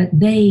so that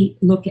they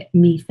look at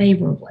me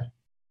favorably?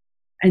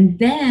 And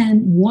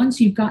then once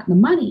you've gotten the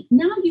money,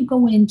 now you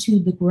go into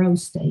the growth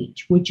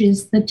stage, which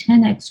is the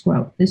 10x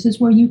growth. This is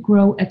where you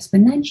grow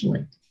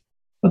exponentially.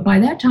 But by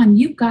that time,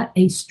 you've got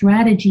a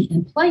strategy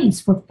in place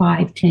for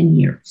 5-10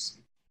 years.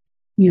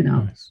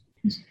 Nice.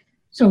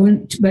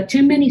 So, but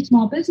too many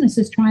small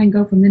businesses try and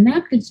go from the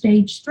napkin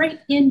stage straight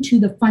into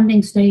the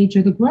funding stage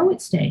or the grow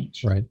it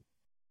stage. Right.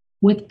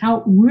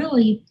 Without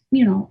really,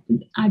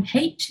 I'd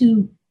hate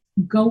to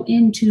go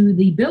into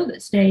the build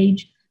it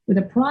stage with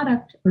a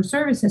product or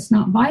service that's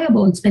not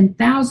viable and spend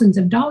thousands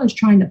of dollars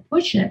trying to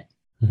push it,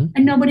 mm-hmm.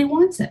 and nobody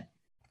wants it.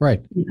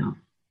 Right.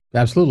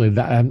 Absolutely.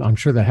 I'm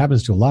sure that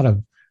happens to a lot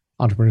of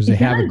entrepreneurs. They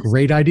have a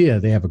great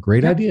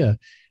idea.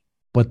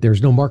 But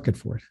there's no market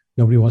for it.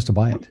 Nobody wants to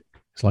buy it.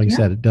 So like you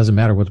said, it doesn't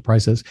matter what the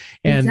price is.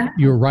 And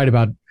you're right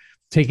about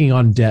taking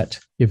on debt.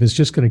 If it's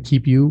just going to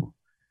keep you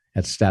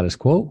at status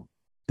quo,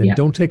 then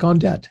don't take on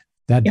debt.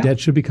 That debt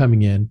should be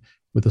coming in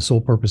with the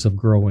sole purpose of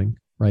growing,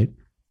 right?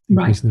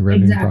 Increasing the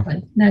revenue.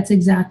 Exactly. That's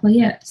exactly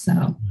it. So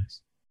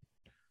nice.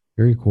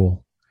 Very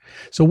cool.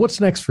 So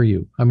what's next for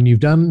you? I mean, you've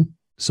done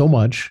so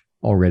much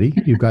already.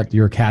 You've got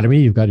your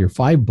academy, you've got your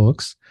 5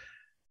 books.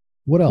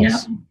 What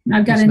else? Yeah,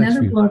 I've got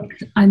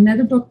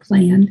another book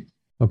planned.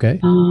 Okay.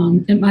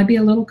 It might be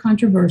a little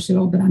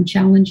controversial, but I'm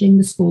challenging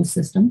the school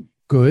system.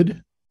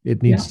 Good.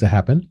 It needs to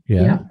happen.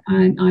 Yeah.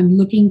 I'm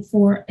looking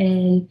for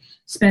a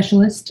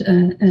specialist,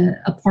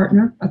 a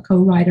partner, a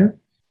co-writer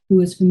who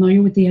is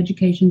familiar with the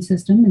education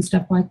system and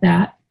stuff like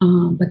that.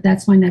 But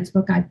that's my next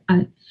book.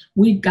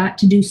 We've got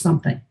to do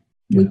something.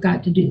 Yeah. We've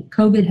got to do.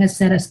 COVID has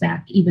set us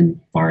back even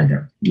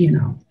farther,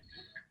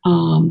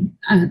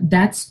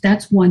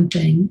 That's one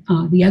thing.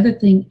 The other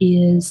thing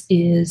is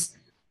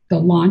the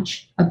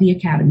launch of the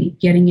academy,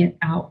 getting it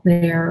out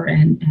there,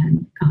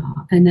 and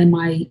then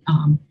my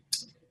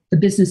the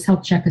business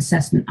health check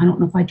assessment. I don't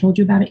know if I told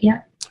you about it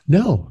yet.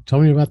 No, tell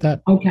me about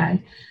that.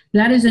 Okay,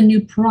 that is a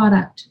new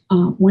product.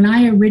 When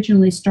I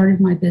originally started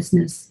my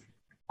business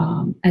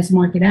as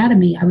Market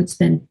Atomy, I would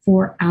spend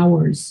 4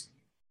 hours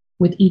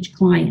with each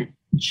client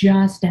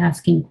just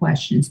asking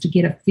questions to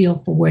get a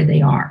feel for where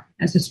they are.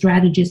 As a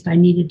strategist, I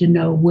needed to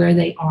know where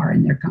they are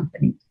in their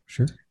company.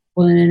 Sure.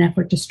 Well, in an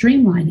effort to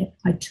streamline it,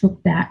 I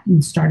took that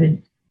and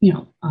started,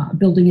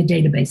 building a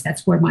database.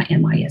 That's where my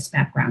MIS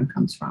background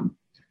comes from.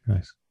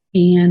 Nice.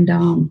 And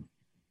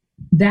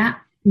that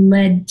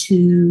led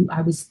to,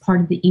 I was part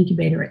of the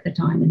incubator at the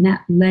time, and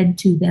that led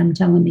to them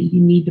telling me,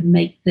 you need to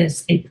make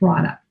this a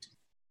product.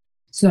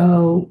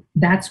 So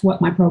that's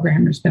what my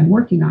programmer's been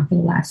working on for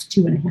the last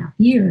 2.5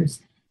 years,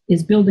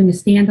 is building a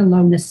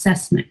standalone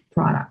assessment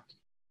product.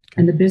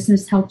 And the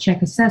business health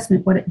check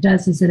assessment, what it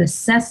does is it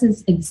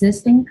assesses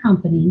existing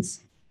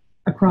companies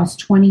across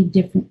 20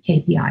 different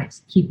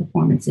KPIs, key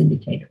performance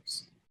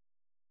indicators.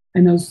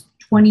 And those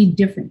 20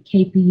 different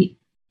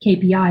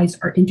KPIs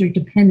are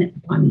interdependent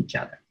upon each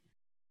other.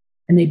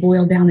 And they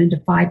boil down into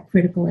 5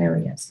 critical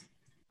areas: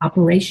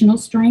 operational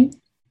strength,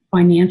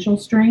 financial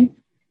strength,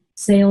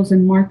 sales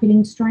and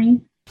marketing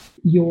strength,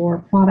 your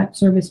product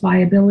service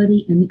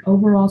viability, and the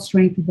overall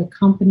strength of the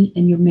company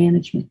and your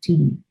management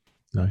team.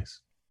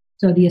 Nice.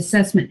 So the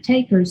assessment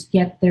takers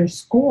get their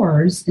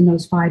scores in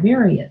those 5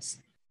 areas,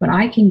 but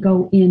I can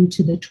go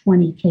into the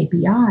 20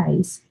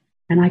 KPIs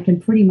and I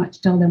can pretty much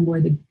tell them where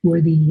the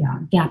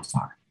gaps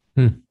are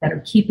that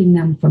are keeping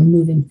them from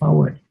moving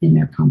forward in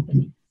their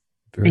company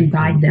and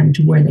guide them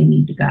to where they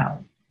need to go.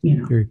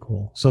 Very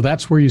cool. So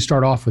that's where you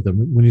start off with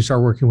them when you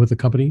start working with a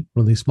company,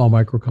 one of these small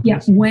micro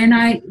companies.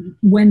 Yeah,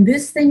 when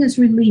this thing is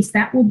released,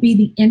 that will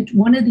be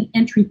one of the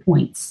entry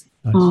points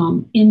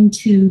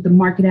into the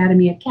Market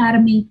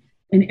Academy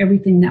and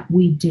everything that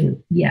we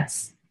do.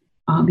 Yes,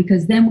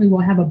 because then we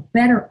will have a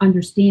better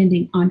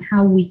understanding on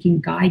how we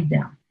can guide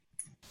them.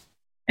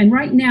 And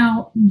right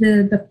now,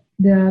 the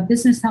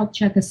business health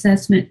check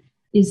assessment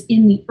is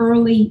in the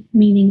early,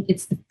 meaning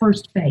it's the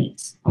first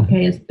phase.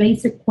 Okay, it's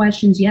basic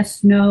questions: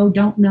 yes, no,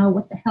 don't know,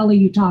 what the hell are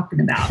you talking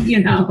about?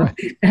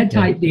 That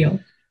type deal.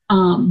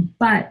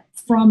 But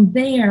from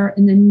there,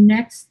 in the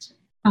next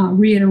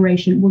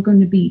reiteration, we're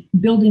going to be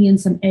building in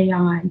some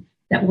AI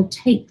that will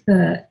take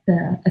the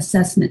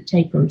assessment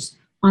takers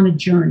on a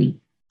journey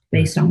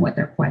based on what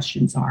their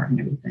questions are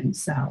and everything.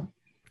 So,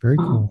 very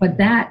cool. But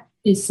that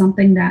is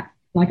something that,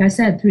 like I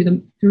said, through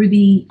the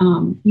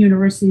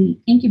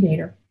university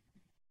incubator,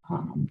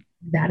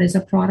 that is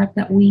a product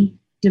that we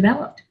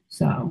developed.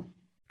 So,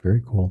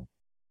 very cool.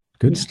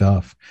 Good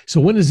stuff.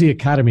 So when is the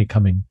Academy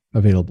coming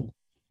available?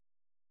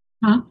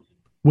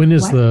 When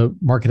is the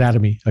Market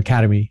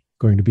Academy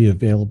going to be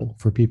available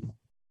for people?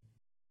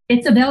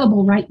 It's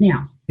available right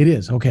now. It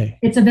is. Okay.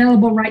 It's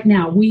available right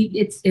now.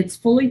 It's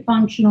fully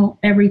functional,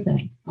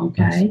 everything.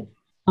 Okay.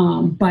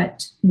 Nice.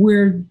 But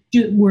we're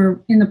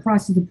in the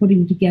process of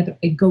putting together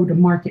a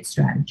go-to-market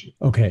strategy.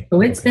 Okay.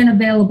 So it's been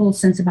available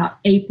since about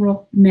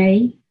April,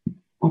 May.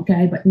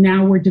 Okay. But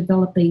now we're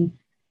developing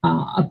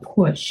a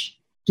push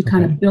to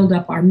kind of build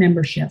up our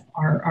membership,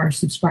 our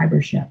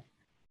subscribership.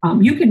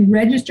 You can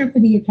register for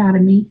the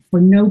Academy for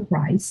no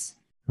price.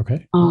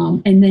 Okay.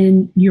 And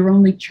then you're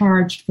only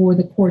charged for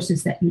the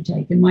courses that you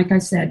take. And like I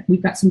said,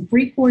 we've got some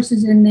free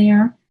courses in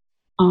there.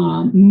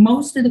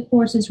 Most of the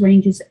courses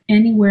ranges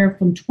anywhere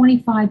from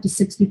 $25 to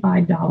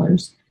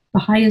 $65. The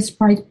highest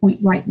price point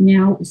right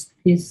now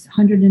is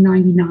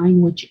 $199,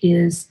 which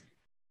is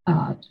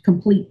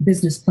complete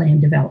business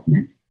plan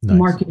development,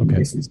 marketing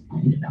business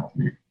plan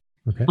development.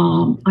 Okay.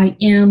 I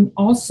am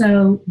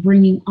also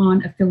bringing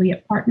on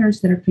affiliate partners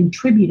that are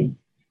contributing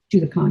to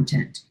the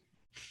content.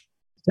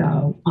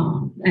 So,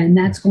 and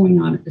that's going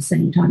on at the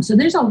same time. So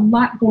there's a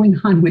lot going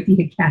on with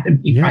the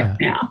Academy right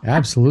now.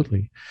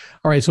 Absolutely.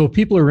 All right. So if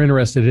people are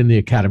interested in the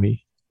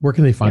Academy, where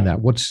can they find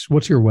that? What's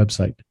your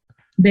website?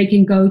 They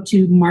can go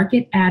to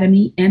Market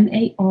Academy,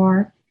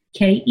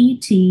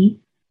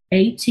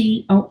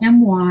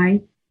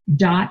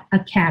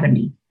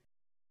 MarketAtomy.academy.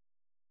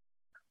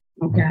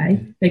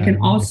 Okay. They can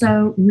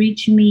also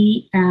reach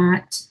me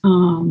at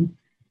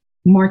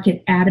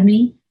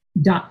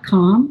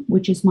marketacademy.com,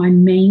 which is my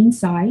main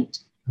site.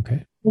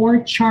 Okay. Or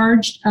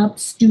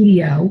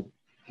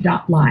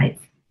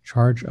chargedupstudio.live.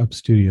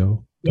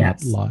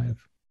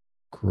 Chargeupstudio.live.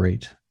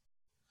 Great.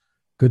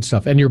 Good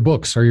stuff. And your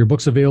books, are your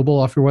books available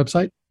off your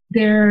website?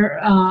 They're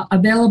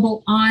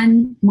available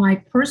on my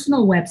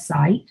personal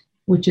website,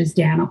 which is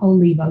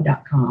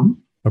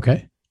dannaolivo.com.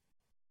 Okay.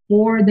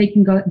 Or they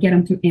can go get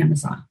them through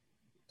Amazon.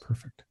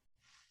 Perfect.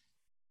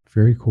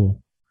 Very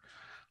cool.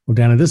 Well,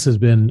 Danna, this has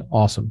been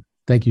awesome.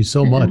 Thank you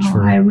so much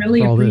I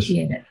really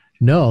appreciate it.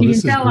 No, you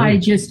can tell I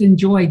just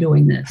enjoy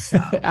doing this. So.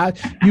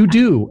 You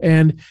do.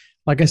 And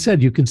like I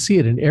said, you can see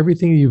it in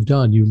everything you've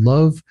done. You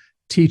love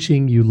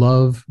teaching, you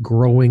love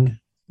growing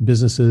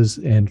businesses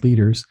and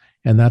leaders.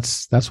 And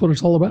that's what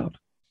it's all about.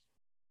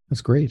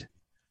 That's great.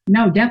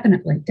 No,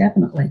 definitely.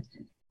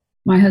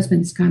 My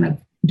husband's kind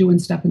of doing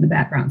stuff in the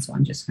background, so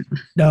I'm just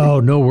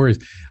no worries.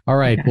 All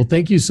right. Okay. Well,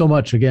 thank you so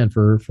much again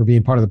for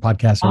being part of the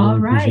podcast. I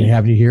really appreciate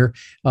having you here.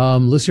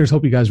 Listeners,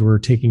 hope you guys were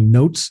taking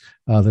notes.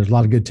 There's a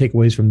lot of good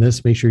takeaways from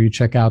this. Make sure you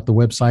check out the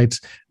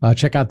websites,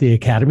 check out the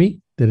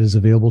Academy that is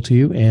available to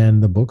you,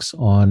 and the books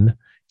on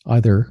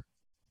either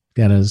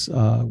Danna's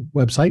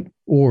website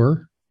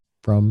or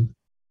from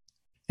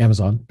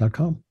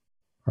Amazon.com.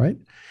 All right.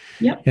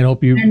 Yep. And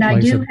hope you. And I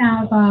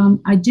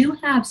do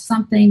have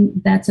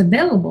something that's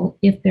available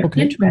if they're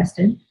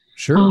interested.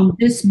 Sure.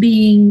 This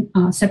being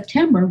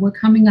September, we're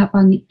coming up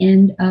on the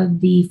end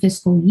of the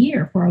fiscal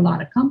year for a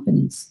lot of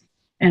companies,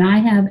 and I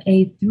have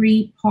a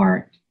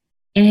 3-part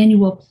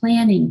annual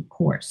planning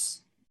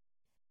course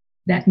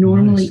that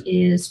normally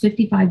is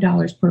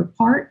 $55 per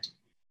part.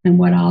 And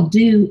what I'll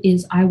do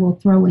is I will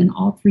throw in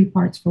all 3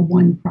 parts for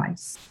one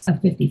price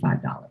of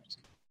 $55.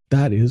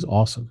 That is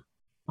awesome.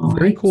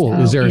 Very cool.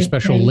 So is there a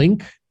special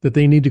link that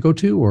they need to go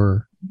to,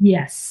 or?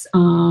 Yes.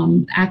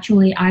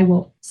 Actually, I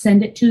will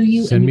send it to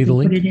you. Send me the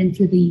link. Put it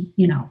into the,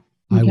 Okay?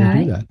 I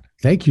will do that.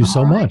 Thank you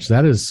so much.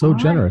 That is so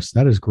generous.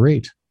 That is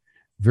great.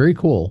 Very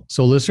cool.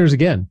 So listeners,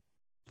 again,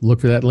 look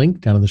for that link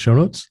down in the show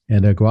notes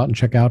and go out and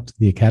check out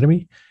the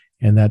Academy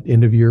and that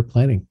end of year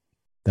planning.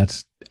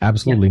 That's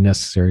absolutely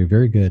necessary.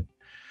 Very good.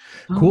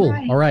 Cool.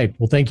 All right.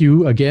 Well, thank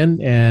you again.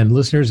 And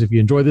listeners, if you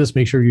enjoy this,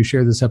 make sure you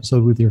share this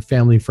episode with your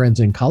family,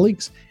 friends, and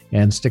colleagues.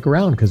 and stick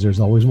around because there's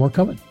always more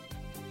coming.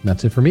 And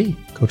that's it for me,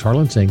 Coach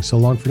Harlan saying so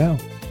long for now.